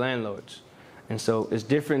private landlords. And so it's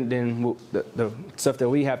different than the stuff that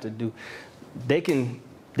we have to do. They can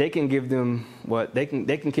give them they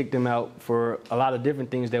can kick them out for a lot of different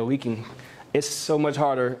things that we can. It's so much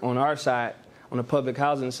harder on our side, on the public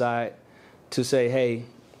housing side, to say, hey,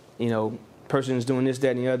 person is doing this,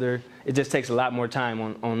 that, and the other. It just takes a lot more time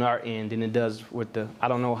on our end than it does with the. I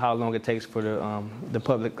don't know how long it takes for the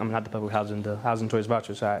public. Not the public housing, the Housing Choice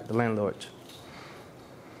Voucher side, the landlords.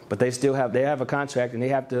 But they have a contract, and they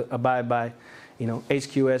have to abide by,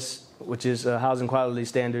 HQS, which is housing quality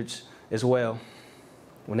standards as well,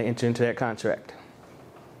 when they enter into that contract.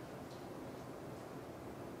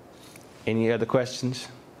 Any other questions?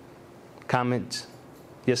 Comments?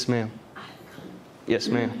 Yes, ma'am. Yes,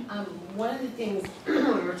 ma'am. One of the things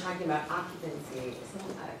when we were talking about occupancy,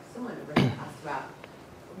 someone asked about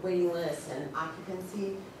waiting lists and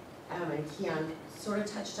occupancy, and Keon sort of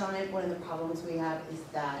touched on it. One of the problems we have is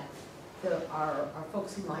that our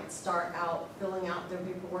folks who might start out filling out their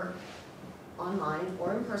paperwork online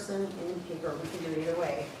or in person in paper, we can do it either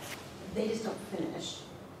way, they just don't finish,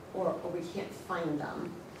 or we can't find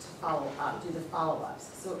them to follow up, do the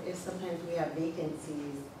follow-ups. So if sometimes we have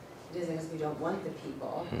vacancies, it isn't because we don't want the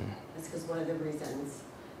people, it's because one of the reasons,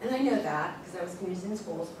 and I know that because I was community and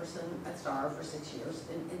schools person at STAR for 6 years,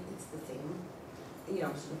 and it's the same,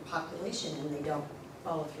 sort of population, and they don't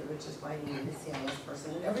follow through, which is why you need a CIS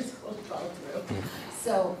person in every school to follow through.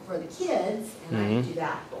 So for the kids, and I do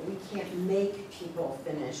that, but we can't make people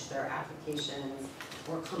finish their applications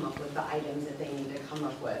or come up with the items that they need to come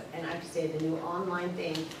up with. And I have to say the new online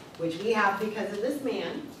thing, which we have because of this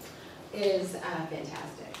man, is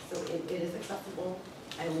fantastic. So it is accessible,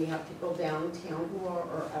 and we have people downtown who are,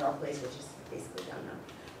 or at our place, which is basically downtown,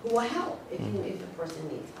 who will help if the person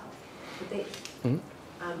needs help. But they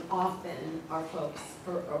often are folks,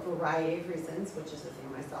 for a variety of reasons, which is the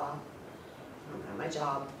thing I saw at my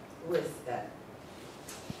job, was that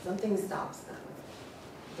something stops them.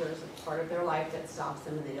 There's a part of their life that stops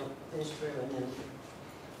them, and they don't finish through, and then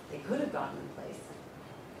they could have gotten a place.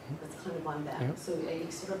 That's kind of on them. So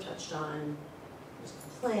you sort of touched on, there's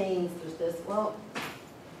complaints, there's this, well,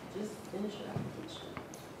 just finish your application.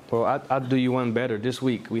 Well, I'll do you one better. This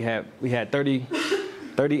week we had 30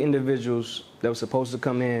 individuals that were supposed to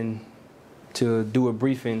come in to do a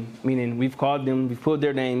briefing, meaning we've called them, we've pulled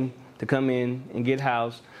their name to come in and get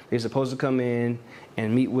housed. They're supposed to come in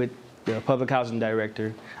and meet with the public housing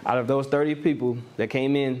director. Out of those 30 people that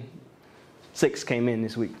came in, 6 came in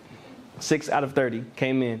this week. 6 out of 30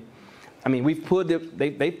 came in. I mean, we've pulled them,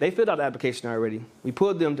 they filled out the application already. We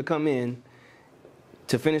pulled them to come in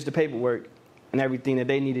to finish the paperwork and everything that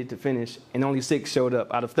they needed to finish, and only 6 showed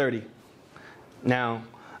up out of 30. Now,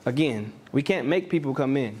 again, we can't make people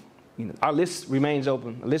come in. Our list remains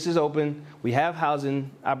open. The list is open. We have housing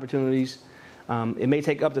opportunities. It may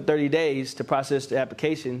take up to 30 days to process the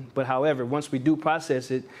application, but however, once we do process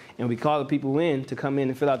it and we call the people in to come in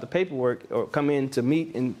and fill out the paperwork or come in to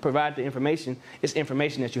meet and provide the information, it's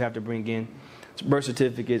information that you have to bring in. It's birth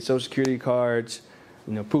certificates, social security cards,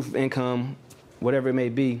 proof of income, whatever it may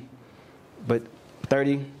be, but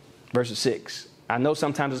 30 versus 6. I know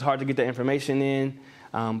sometimes it's hard to get the information in,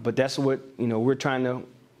 but that's what,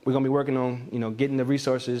 we're going to be working on, getting the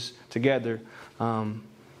resources together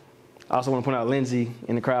I also want to point out Lindsay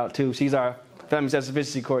in the crowd too. She's our family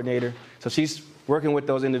self-sufficiency coordinator. So she's working with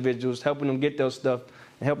those individuals, helping them get those stuff,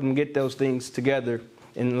 and helping them get those things together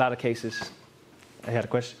in a lot of cases. I had a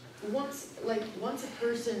question. Once a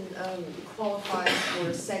person qualifies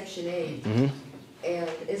for Section 8, and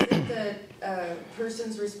is it the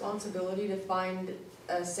person's responsibility to find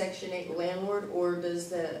a Section 8 landlord, or does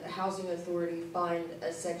the housing authority find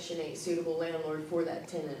a Section 8 suitable landlord for that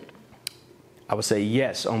tenant? I would say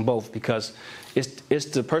yes on both, because it's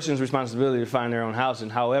the person's responsibility to find their own housing.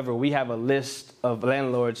 However, we have a list of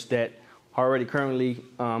landlords that are already currently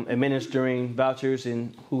administering vouchers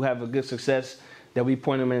and who have a good success, that we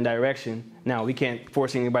point them in a direction. Now, we can't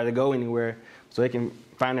force anybody to go anywhere, so they can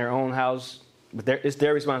find their own house, but it's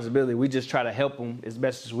their responsibility. We just try to help them as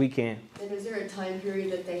best as we can. And is there a time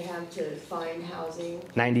period that they have to find housing?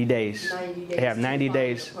 90 days. 90 days. They have 90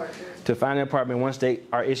 days to find an apartment? to find an apartment. Once they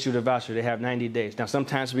are issued a voucher, they have 90 days. Now,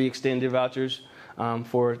 sometimes we extend the vouchers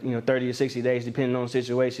for 30 or 60 days, depending on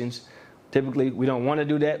situations. Typically, we don't want to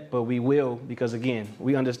do that, but we will, because again,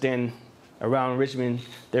 we understand around Richmond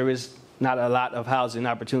there is not a lot of housing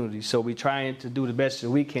opportunities. So we're trying to do the best that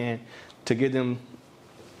we can to give them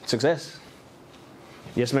success.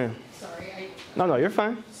 Yes, ma'am. Sorry, No, you're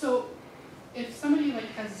fine. so if somebody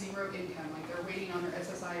like has zero income, like they're waiting on their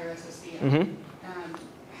SSI or SSDI,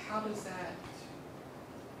 how does that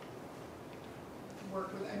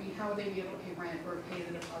work with, I mean, how would they be able to pay rent or pay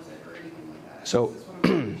the deposit or anything like that? So- This is what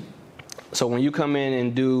I'm- So when you come in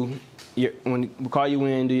and when we call you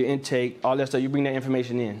in, do your intake, all that stuff, you bring that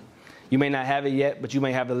information in. You may not have it yet, but you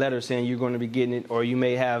may have the letter saying you're going to be getting it, or you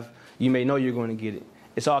may know you're going to get it.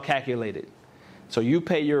 It's all calculated. So you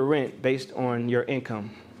pay your rent based on your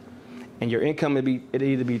income. And your income, it'll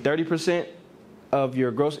either be 30% of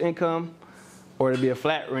your gross income, or it'll be a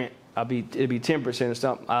flat rent. It'll be 10% or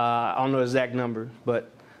something. I don't know the exact number, but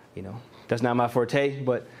that's not my forte,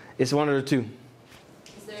 but it's one of the two.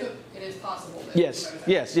 Is there, So it is possible that.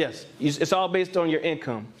 Yes. It's all based on your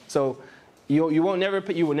income. So you will never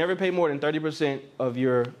pay more than 30% of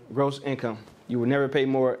your gross income. You will never pay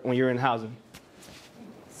more when you're in housing.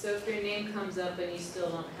 so if your name comes up and you still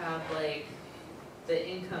don't have like the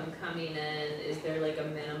income coming in, is there like a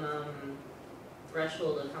minimum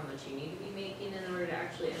threshold of how much you need to be making in order to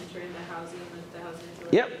actually enter into housing with the housing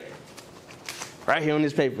authority? Yep. Right here on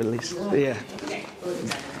this paper, at least. Yeah. Okay, we'll look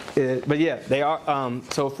at that. But yeah, they are.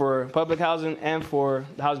 So for public housing and for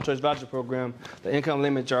the Housing Choice Voucher Program, the income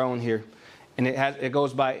limits are on here, and it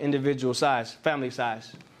goes by individual size, family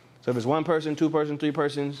size. So if it's one person, two person, three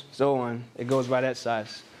persons, so on, it goes by that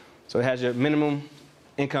size. So it has your minimum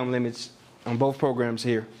income limits on both programs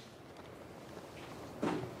here.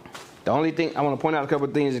 The only thing I want to point out a couple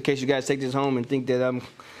of things in case you guys take this home and think that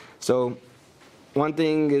so one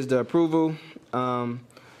thing is the approval. So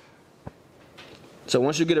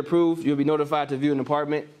once you get approved, you'll be notified to view an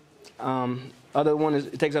apartment. Other one is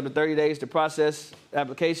it takes up to 30 days to process the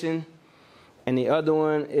application. And the other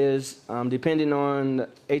one is depending on the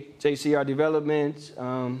HACR development,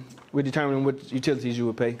 we're determining what utilities you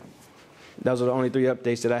would pay. Those are the only 3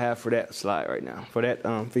 updates that I have for that slide right now, for that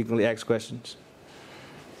frequently asked questions.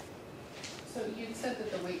 So you said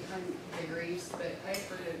that the wait time varies, but I've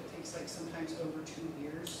heard it takes like sometimes over 2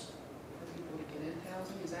 years for people to get into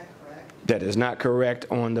housing. Is that correct? That is not correct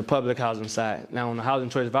on the public housing side. Now, on the Housing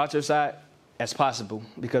Choice Voucher side, that's possible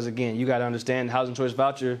because, again, you got to understand the Housing Choice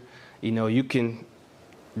Voucher,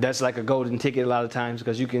 that's like a golden ticket a lot of times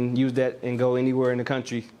because you can use that and go anywhere in the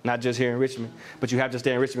country, not just here in Richmond. But you have to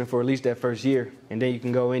stay in Richmond for at least that first year, and then you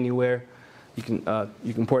can go anywhere. You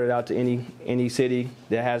can port it out to any city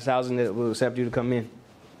that has housing that will accept you to come in.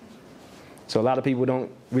 So a lot of people don't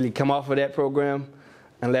really come off of that program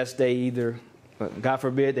unless they either, God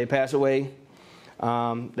forbid, they pass away,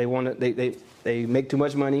 they make too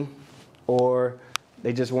much money, or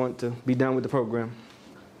they just want to be done with the program,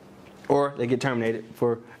 or they get terminated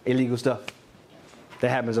for illegal stuff. That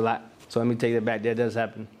happens a lot. So let me take that back. That does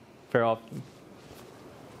happen very often.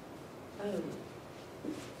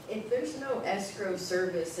 If there's no escrow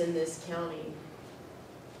service in this county,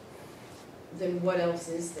 then what else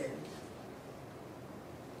is there?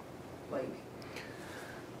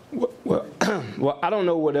 Well, I don't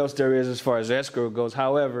know what else there is as far as escrow goes.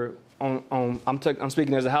 However, I'm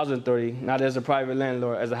speaking as a housing authority, not as a private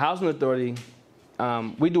landlord. As a housing authority,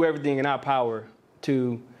 we do everything in our power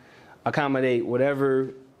to accommodate whatever,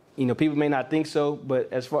 people may not think so, but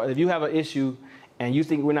if you have an issue and you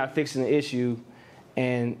think we're not fixing the issue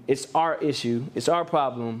and it's our issue, it's our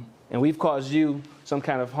problem, and we've caused you some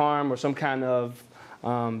kind of harm or some kind of,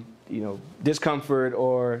 discomfort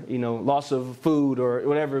or, loss of food or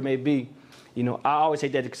whatever it may be, I always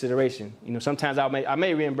take that into consideration. Sometimes I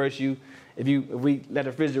may reimburse you if we let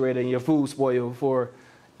the refrigerator and your food spoil before,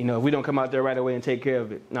 if we don't come out there right away and take care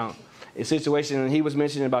of it. Now, a situation he was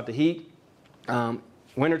mentioning about the heat,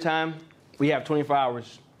 wintertime, we have 24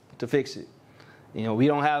 hours to fix it. We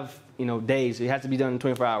don't have, days. It has to be done in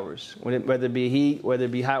 24 hours. Whether it be heat, whether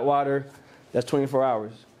it be hot water, that's 24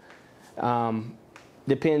 hours.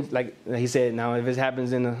 Depends, like he said, now if it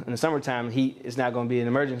happens in the summertime, heat is not going to be an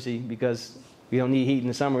emergency because you don't need heat in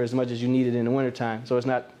the summer as much as you need it in the wintertime. So it's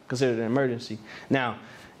not considered an emergency. Now,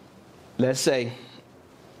 let's say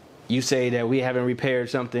you say that we haven't repaired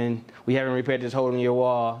something, we haven't repaired this hole in your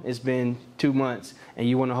wall, it's been 2 months, and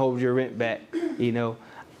you want to hold your rent back.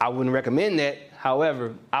 I wouldn't recommend that.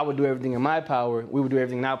 However, I would do everything in my power, we would do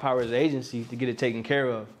everything in our power as an agency to get it taken care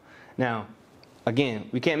of. Now, again,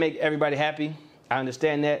 we can't make everybody happy. I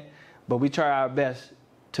understand that, but we try our best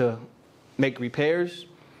to make repairs.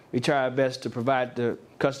 We try our best to provide the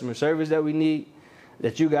customer service that we need,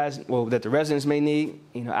 that that the residents may need.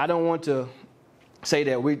 I don't want to say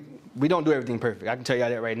that we don't do everything perfect. I can tell you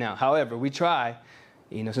that right now. However, we try.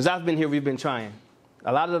 Since I've been here, we've been trying.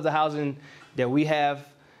 A lot of the housing that we have,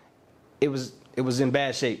 it was in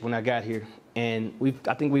bad shape when I got here, and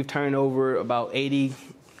I think we've turned over about 80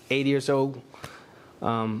 or so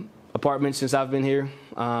apartments since I've been here.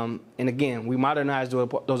 And again, we modernize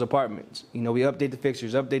those apartments. We update the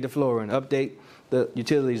fixtures, update the flooring, update the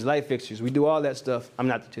utilities, light fixtures. We do all that stuff. I'm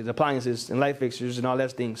not the appliances and light fixtures and all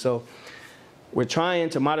that things. So we're trying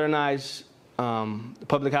to modernize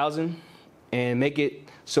public housing and make it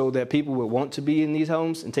so that people would want to be in these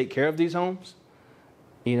homes and take care of these homes.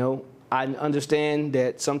 I understand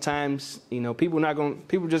that sometimes, people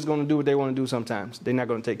just going to do what they want to do sometimes. They're not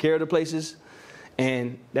going to take care of the places.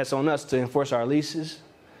 And that's on us to enforce our leases,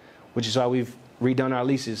 which is why we've redone our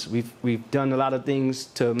leases. We've done a lot of things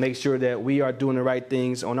to make sure that we are doing the right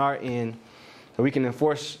things on our end so we can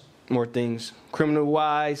enforce more things,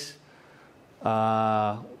 criminal-wise,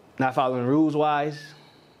 not following rules-wise.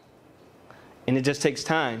 And it just takes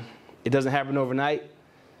time. It doesn't happen overnight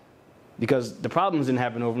because the problems didn't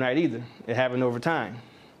happen overnight either. It happened over time.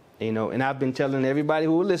 And I've been telling everybody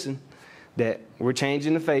who will listen that we're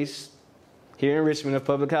changing the face here in Richmond of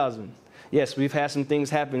public housing. Yes, we've had some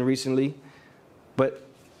things happen recently, but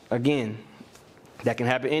again, that can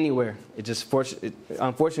happen anywhere.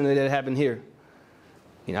 Unfortunately, that happened here.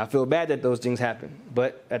 I feel bad that those things happen,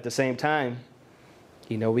 but at the same time,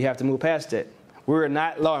 we have to move past that. We're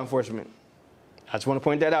not law enforcement. I just want to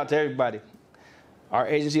point that out to everybody. Our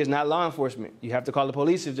agency is not law enforcement. You have to call the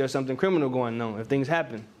police if there's something criminal going on, if things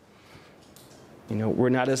happen. We're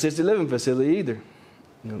not an assisted living facility either.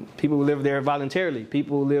 People live there voluntarily.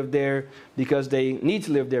 People live there because they need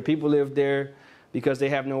to live there. People live there because they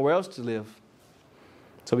have nowhere else to live.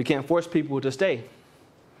 So we can't force people to stay.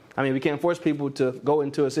 We can't force people to go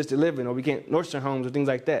into assisted living, or we can't nursing homes or things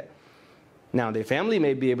like that. Now, their family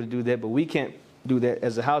may be able to do that, but we can't do that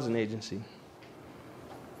as a housing agency.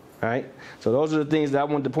 All right? So those are the things that I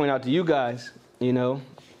wanted to point out to you guys,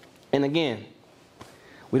 And again,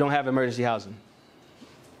 we don't have emergency housing.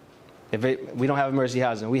 We don't have emergency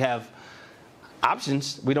housing. We have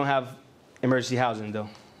options. We don't have emergency housing, though.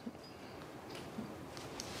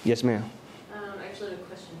 Yes, ma'am. I actually have a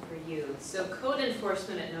question for you. So code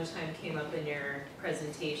enforcement at no time came up in your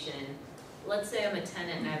presentation. Let's say I'm a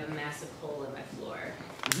tenant and I have a massive hole in my floor.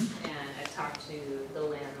 And I've talked to the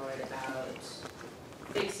landlord about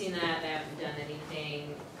fixing that. I haven't done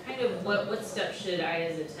anything. Kind of what steps should I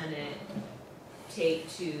as a tenant take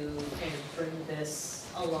to kind of bring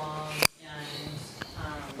this along?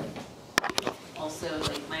 And also,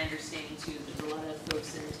 like, my understanding too, there's a lot of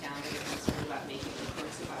folks in town that are concerned about making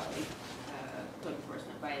reports about code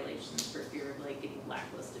enforcement violations for fear of getting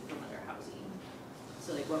blacklisted from other housing.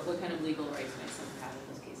 So what kind of legal rights might someone have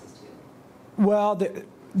in those cases too? Well,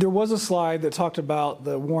 there was a slide that talked about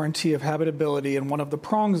the warranty of habitability, and one of the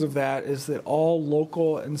prongs of that is that all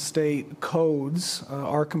local and state codes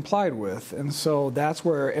are complied with. And so that's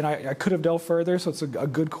where, and I could have delved further, so it's a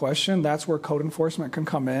good question. That's where code enforcement can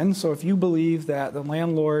come in. So if you believe that the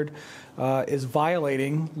landlord is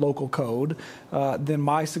violating local code, then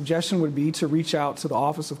my suggestion would be to reach out to the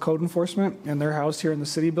Office of Code Enforcement, and they're housed here in the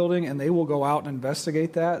city building, and they will go out and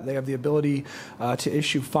investigate that. They have the ability to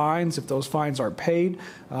issue fines. If those fines aren't paid,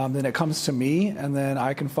 then it comes to me, and then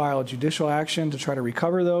I can file a judicial action to try to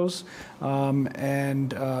recover those.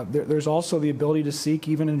 There's also the ability to seek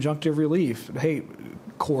even injunctive relief. Hey,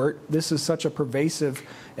 court. This is such a pervasive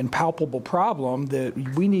and palpable problem that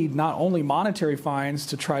we need not only monetary fines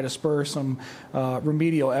to try to spur some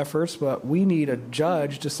remedial efforts, but we need a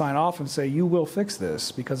judge to sign off and say, you will fix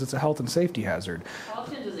this because it's a health and safety hazard. How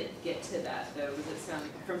often does it get to that, though? Does it sound,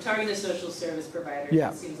 from talking to social service providers,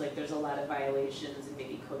 Yeah. it seems like there's a lot of violations and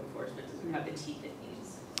maybe code enforcement doesn't have the teeth it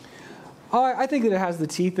needs. I think that it has the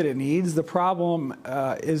teeth that it needs. The problem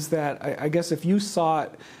is that I guess if you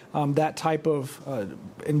sought that type of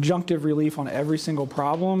injunctive relief on every single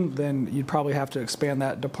problem, then you'd probably have to expand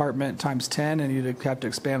that department times 10, and you'd have to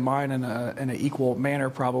expand mine in an equal manner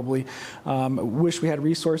probably. Wish we had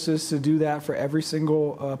resources to do that for every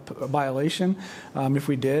single violation. If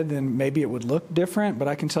we did, then maybe it would look different, but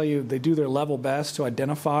I can tell you they do their level best to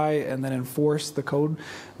identify and then enforce the code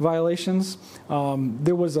violations.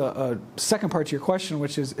 There was a second part to your question,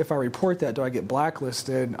 which is if I report that, do I get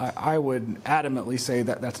blacklisted? I would adamantly say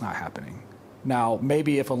that that's not happening. Now,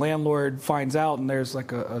 maybe if a landlord finds out and there's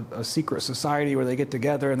like a secret society where they get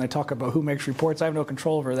together and they talk about who makes reports, I have no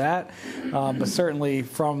control over that. But certainly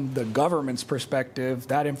from the government's perspective,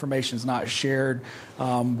 that information is not shared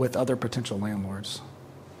with other potential landlords.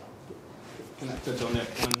 Can I touch on that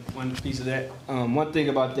one piece of that? One thing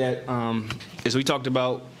about that is we talked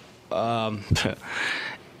about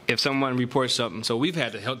if someone reports something. So we've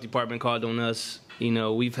had the health department called on us. You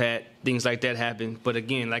know, we've had things like that happen. But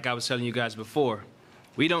again, like I was telling you guys before,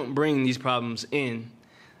 we don't bring these problems in.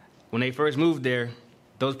 When they first moved there,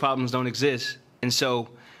 those problems don't exist. And so,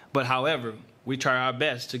 but however, we try our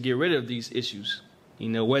best to get rid of these issues. You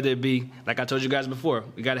know, whether it be, like I told you guys before,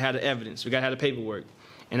 we got to have the evidence. We got to have the paperwork.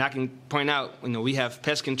 And I can point out, you know, we have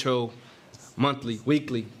pest control monthly,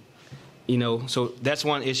 weekly. You know, so that's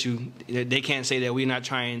one issue. They can't say that we're not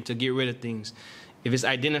trying to get rid of things. If it's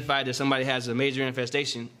identified that somebody has a major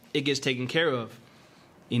infestation, it gets taken care of,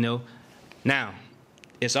 you know. Now,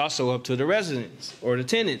 it's also up to the residents or the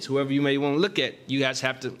tenants, whoever you may want to look at. You guys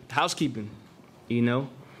have to, housekeeping, you know.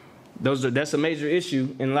 That's a major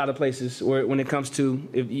issue in a lot of places where when it comes to,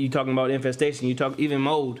 if you're talking about infestation, you talk even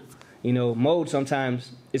mold. You know, mold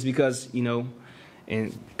sometimes is because, you know,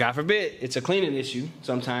 and God forbid, it's a cleaning issue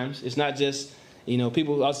sometimes. It's not just, you know,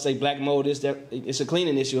 people also say black mold is that, it's a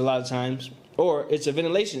cleaning issue a lot of times. Or it's a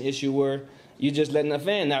ventilation issue where you're just letting a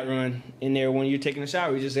fan not run in there when you're taking a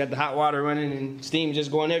shower. You just got the hot water running and steam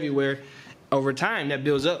just going everywhere. Over time, that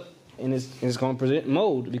builds up and it's going to present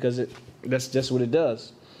mold because that's just what it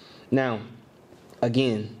does. Now,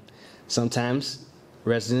 again, sometimes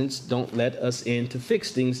residents don't let us in to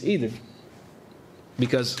fix things either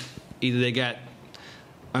because either they got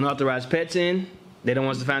unauthorized pets in, they don't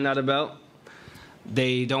want us to find out about,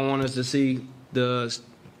 they don't want us to see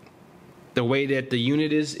the way that the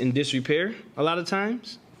unit is in disrepair a lot of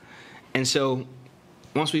times. And so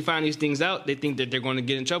once we find these things out, they think that they're going to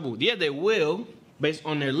get in trouble. Yeah, they will, based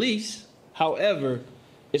on their lease. However,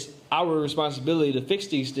 it's our responsibility to fix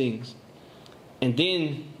these things. And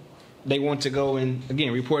then they want to go and,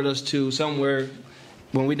 again, report us to somewhere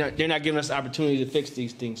when they're not giving us the opportunity to fix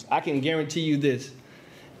these things. I can guarantee you this.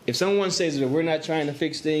 If someone says that we're not trying to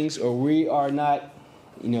fix things or we are not,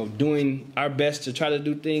 you know, doing our best to try to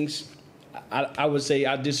do things, I would say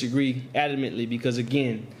I disagree adamantly because,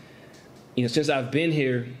 again, you know, since I've been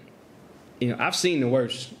here, you know, I've seen the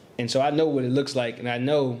worst. And so I know what it looks like and I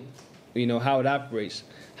know, you know, how it operates.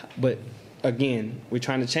 But, again, we're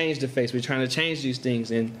trying to change the face. We're trying to change these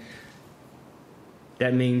things. And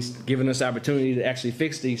that means giving us the opportunity to actually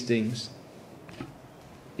fix these things.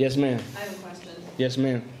 Yes, ma'am. I have a question. Yes,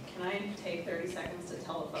 ma'am. Can I take 30 seconds to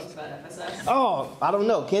tell the folks about FSS? Oh, I don't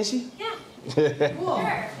know. Can she? Yeah, Cool.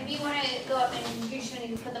 sure. If you want to go up and you just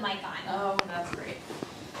need to put the mic on. Oh, that's great.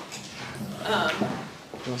 You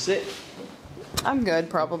want to sit? I'm good,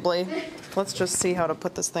 probably. Let's just see how to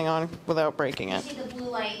put this thing on without breaking You it. see the blue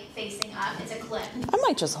light facing up. It's a clip. I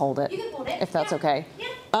might just hold it, You can hold it. if that's yeah. okay.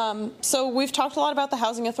 Yeah. So we've talked a lot about the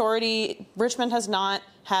Housing Authority. Richmond has not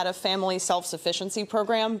had a family self-sufficiency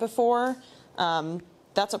program before.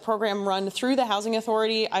 That's a program run through the Housing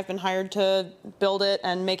Authority. I've been hired to build it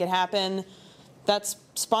and make it happen. That's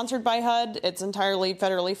sponsored by HUD. It's entirely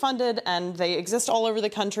federally funded, and they exist all over the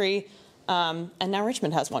country. And now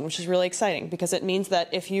Richmond has one, which is really exciting because it means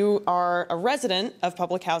that if you are a resident of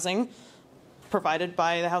public housing provided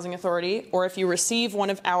by the Housing Authority, or if you receive one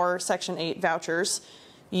of our Section 8 vouchers,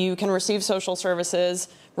 you can receive social services,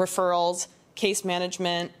 referrals, case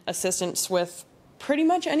management, assistance with pretty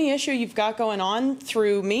much any issue you've got going on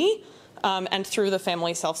through me and through the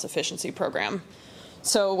Family Self-Sufficiency Program.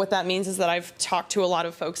 So what that means is that I've talked to a lot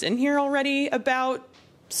of folks in here already about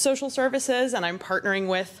social services, and I'm partnering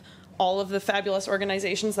with all of the fabulous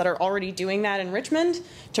organizations that are already doing that in Richmond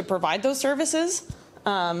to provide those services.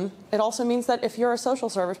 It also means that if you're a social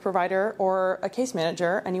service provider or a case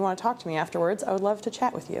manager and you want to talk to me afterwards, I would love to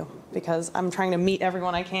chat with you because I'm trying to meet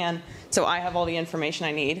everyone I can so I have all the information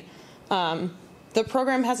I need. The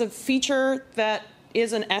program has a feature that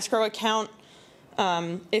is an escrow account.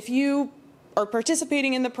 If you are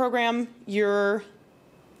participating in the program,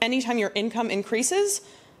 anytime your income increases,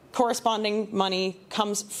 corresponding money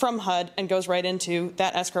comes from HUD and goes right into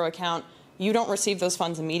that escrow account. You don't receive those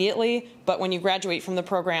funds immediately, but when you graduate from the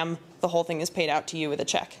program, the whole thing is paid out to you with a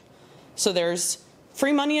check. So there's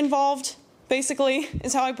free money involved, basically,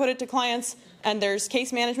 is how I put it to clients, and there's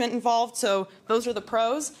case management involved, so those are the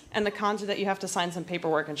pros, and the cons are that you have to sign some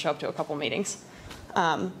paperwork and show up to a couple meetings.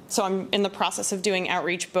 So I'm in the process of doing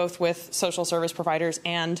outreach both with social service providers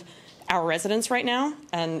and our residents right now,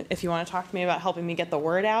 and if you want to talk to me about helping me get the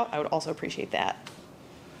word out, I would also appreciate that.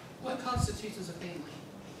 What constitutes as a family?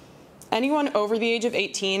 Anyone over the age of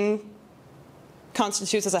 18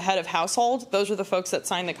 constitutes as a head of household. Those are the folks that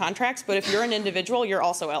sign the contracts, but if you're an individual, you're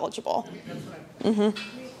also eligible. That's what Great question.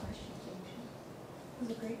 That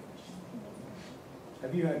was a great question.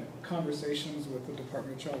 Have you had conversations with the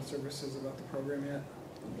Department of Child Services about the program yet?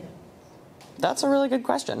 That's a really good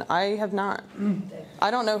question. I have not.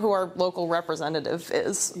 I don't know who our local representative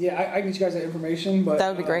is. Yeah, I can get you guys that information, but That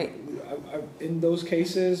would be great. In those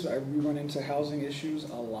cases, we run into housing issues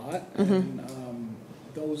a lot, and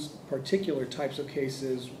those particular types of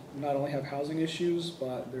cases not only have housing issues,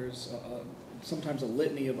 but there's sometimes a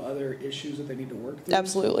litany of other issues that they need to work through.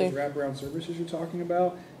 Absolutely. So those wraparound services you're talking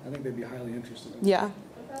about, I think they'd be highly interested in. Yeah.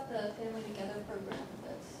 What about the Family Together program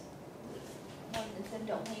that's one that's in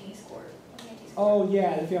Don't Pay Me score? Oh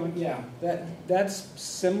yeah, the family. Yeah, that's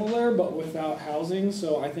similar, but without housing.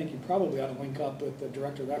 So I think you probably ought to link up with the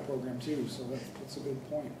director of that program too. So that's a good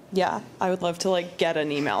point. Yeah, I would love to get an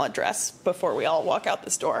email address before we all walk out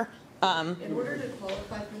this door. In order to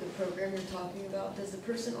qualify for the program you're talking about, does the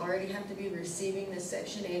person already have to be receiving the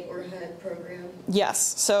Section 8 or HUD program? Yes,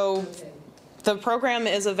 so Okay. the program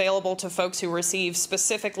is available to folks who receive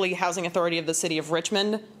specifically Housing Authority of the City of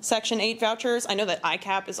Richmond Section 8 vouchers. I know that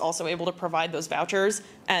ICAP is also able to provide those vouchers,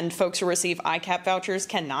 and folks who receive ICAP vouchers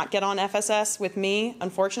cannot get on FSS with me,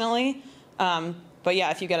 unfortunately. But yeah,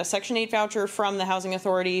 if you get a Section 8 voucher from the Housing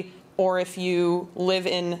Authority, or if you live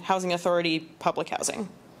in Housing Authority public housing.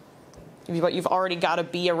 But you've already got to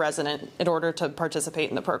be a resident in order to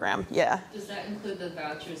participate in the program. Yeah. Does that include the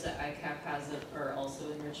vouchers that ICAP has that are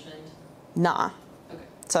also in Richmond? Nah. Okay.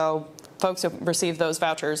 So folks who receive those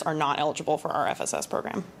vouchers are not eligible for our FSS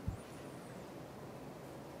program.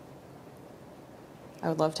 I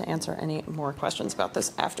would love to answer any more questions about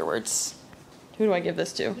this afterwards. Who do I give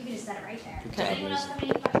this to? You can just set it right there. Okay. Does anyone else have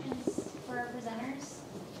any questions for our presenters?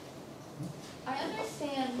 I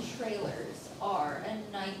understand trailers are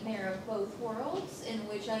a nightmare of both worlds, in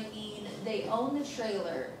which I mean they own the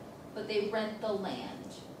trailer, but they rent the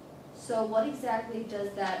land. So what exactly does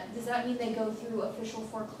that mean they go through official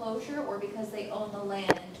foreclosure, or because they own the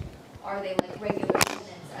land, are they like regular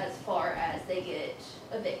tenants as far as they get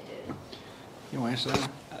evicted? You want to answer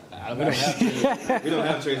that? We don't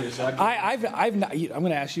have trailers. So I'm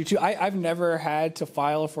going to ask you too. I've never had to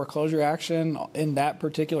file a foreclosure action in that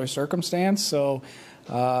particular circumstance. So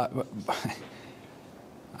I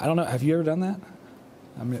don't know. Have you ever done that?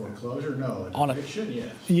 Foreclosure, no. On Eviction,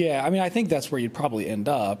 yes. Yeah, I mean, I think that's where you'd probably end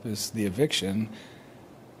up is the eviction,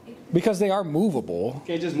 because they are movable.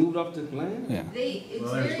 Can't just move off the land? Yeah.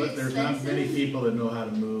 Well, there's not many people that know how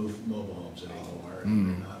to move mobile homes anymore, and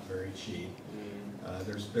they're not very cheap.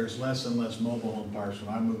 There's less and less mobile home parks.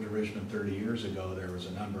 When I moved to Richmond 30 years ago, there was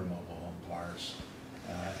a number of mobile home parks,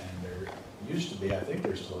 and there used to be, I think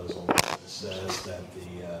there still is a law that says that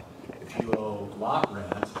if you owe lot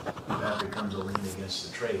rent, that becomes a lien against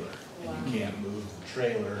the trailer, and you can't move the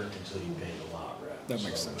trailer until you pay the lot rent. That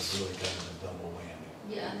makes So sense. it's really kind of a double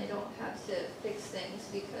whammy. Yeah, and they don't have to fix things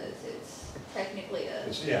because it's technically a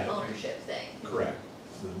Yeah. ownership thing. Correct.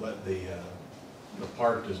 The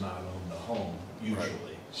park does not own the home,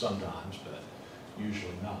 usually, sometimes, but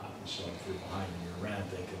usually not. So if you're behind in your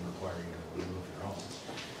rent, they can require you to remove your home.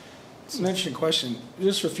 It's an interesting question.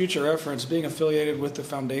 Just for future reference, being affiliated with the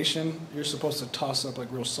foundation, you're supposed to toss up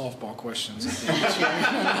like real softball questions.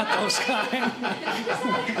 Not those kind.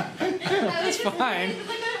 That's fine.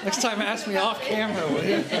 Next time ask me off camera, will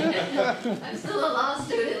you? I'm still a law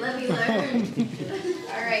student, let me learn.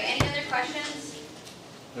 All right, any other questions?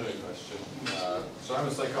 Another question. So I'm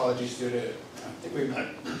a psychology student. I think we met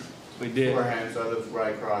We did. beforehand, so I live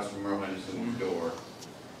right across from Merle Henderson's door.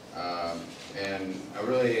 And I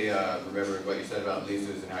really remembered what you said about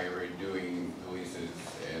leases and how you were doing the leases.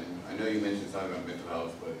 And I know you mentioned something about mental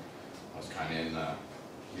health, but I was kind of in,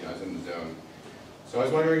 I was in the zone. So I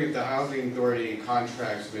was wondering if the Housing Authority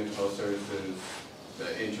contracts mental health services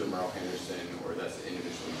the intramural Henderson, or that's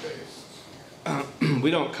individually based. We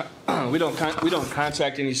don't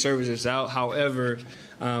contract any services out. However,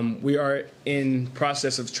 we are in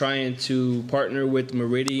process of trying to partner with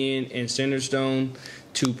Meridian and Centerstone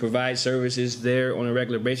to provide services there on a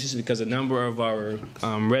regular basis, because a number of our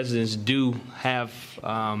residents do have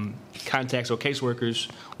contacts or caseworkers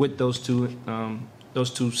with those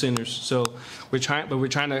two centers. So we're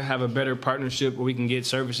trying to have a better partnership where we can get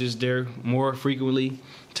services there more frequently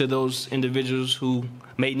to those individuals who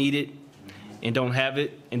may need it and don't have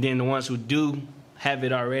it, and then the ones who do have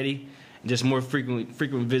it already, just more frequent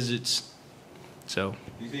visits. So.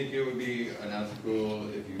 Do you think it would be unethical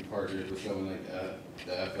if you partnered with someone like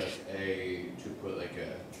the FSA to put like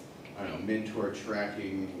a, I don't know, mentor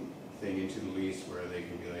tracking thing into the lease where they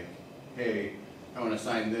can be like, hey, I want to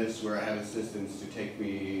sign this where I have assistance to take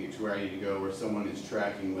me to where I need to go, where someone is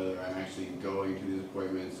tracking whether I'm actually going to these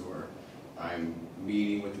appointments or I'm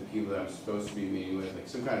meeting with the people that I'm supposed to be meeting with, like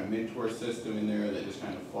some kind of mentor system in there that just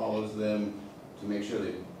kind of follows them to make sure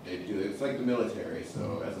they do it. It's like the military.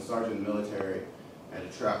 So as a sergeant in the military, I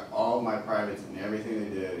had to track all my privates and everything they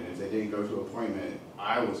did, and if they didn't go to an appointment,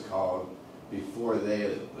 I was called before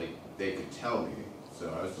they could tell me. So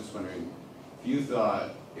I was just wondering if you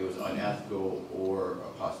thought it was unethical or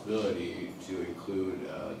a possibility to include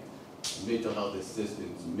mental health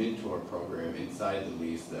assistance mentor program inside the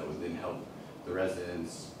lease that would then help the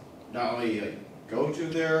residents not only go to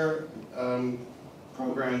their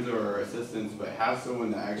programs or assistance, but have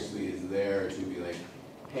someone that actually is there to be like,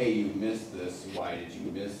 hey, you missed this, why did you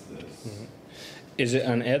miss this? Mm-hmm. Is it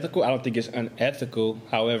unethical? I don't think it's unethical.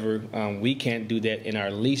 However, we can't do that in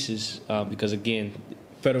our leases because, again,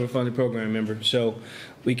 federal funded program, remember, so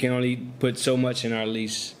we can only put so much in our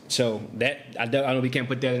lease. So that I know we can't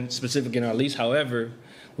put that in specific in our lease. However,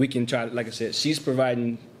 we can try, like I said, she's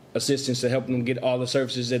providing assistance to help them get all the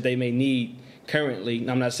services that they may need currently.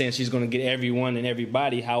 I'm not saying she's going to get everyone and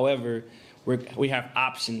everybody. However, we have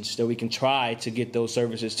options that we can try to get those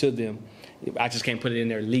services to them. I just can't put it in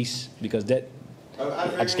their lease because that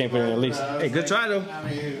I just can't put it in their lease. Hey, good try though. I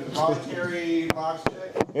mean, voluntary box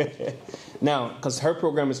check. Now, because her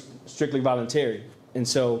program is strictly voluntary, and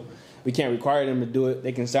so we can't require them to do it.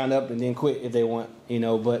 They can sign up and then quit if they want,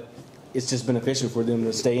 but it's just beneficial for them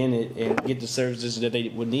to stay in it and get the services that they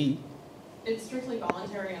would need. It's strictly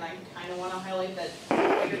voluntary, and I kind of want to highlight that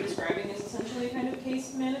what you're describing is essentially kind of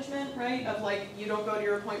case management, right? Of like, you don't go to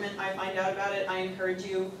your appointment, I find out about it, I encourage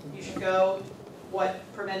you, you should go. What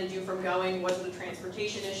prevented you from going? Was it a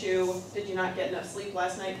transportation issue? Did you not get enough sleep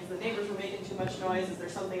last night because the neighbors were making too much noise? Is there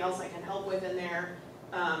something else I can help with in there?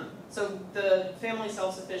 So the Family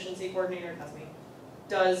Self-Sufficiency Coordinator,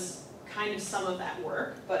 does kind of some of that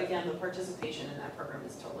work, but again, the participation in that program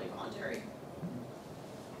is totally voluntary.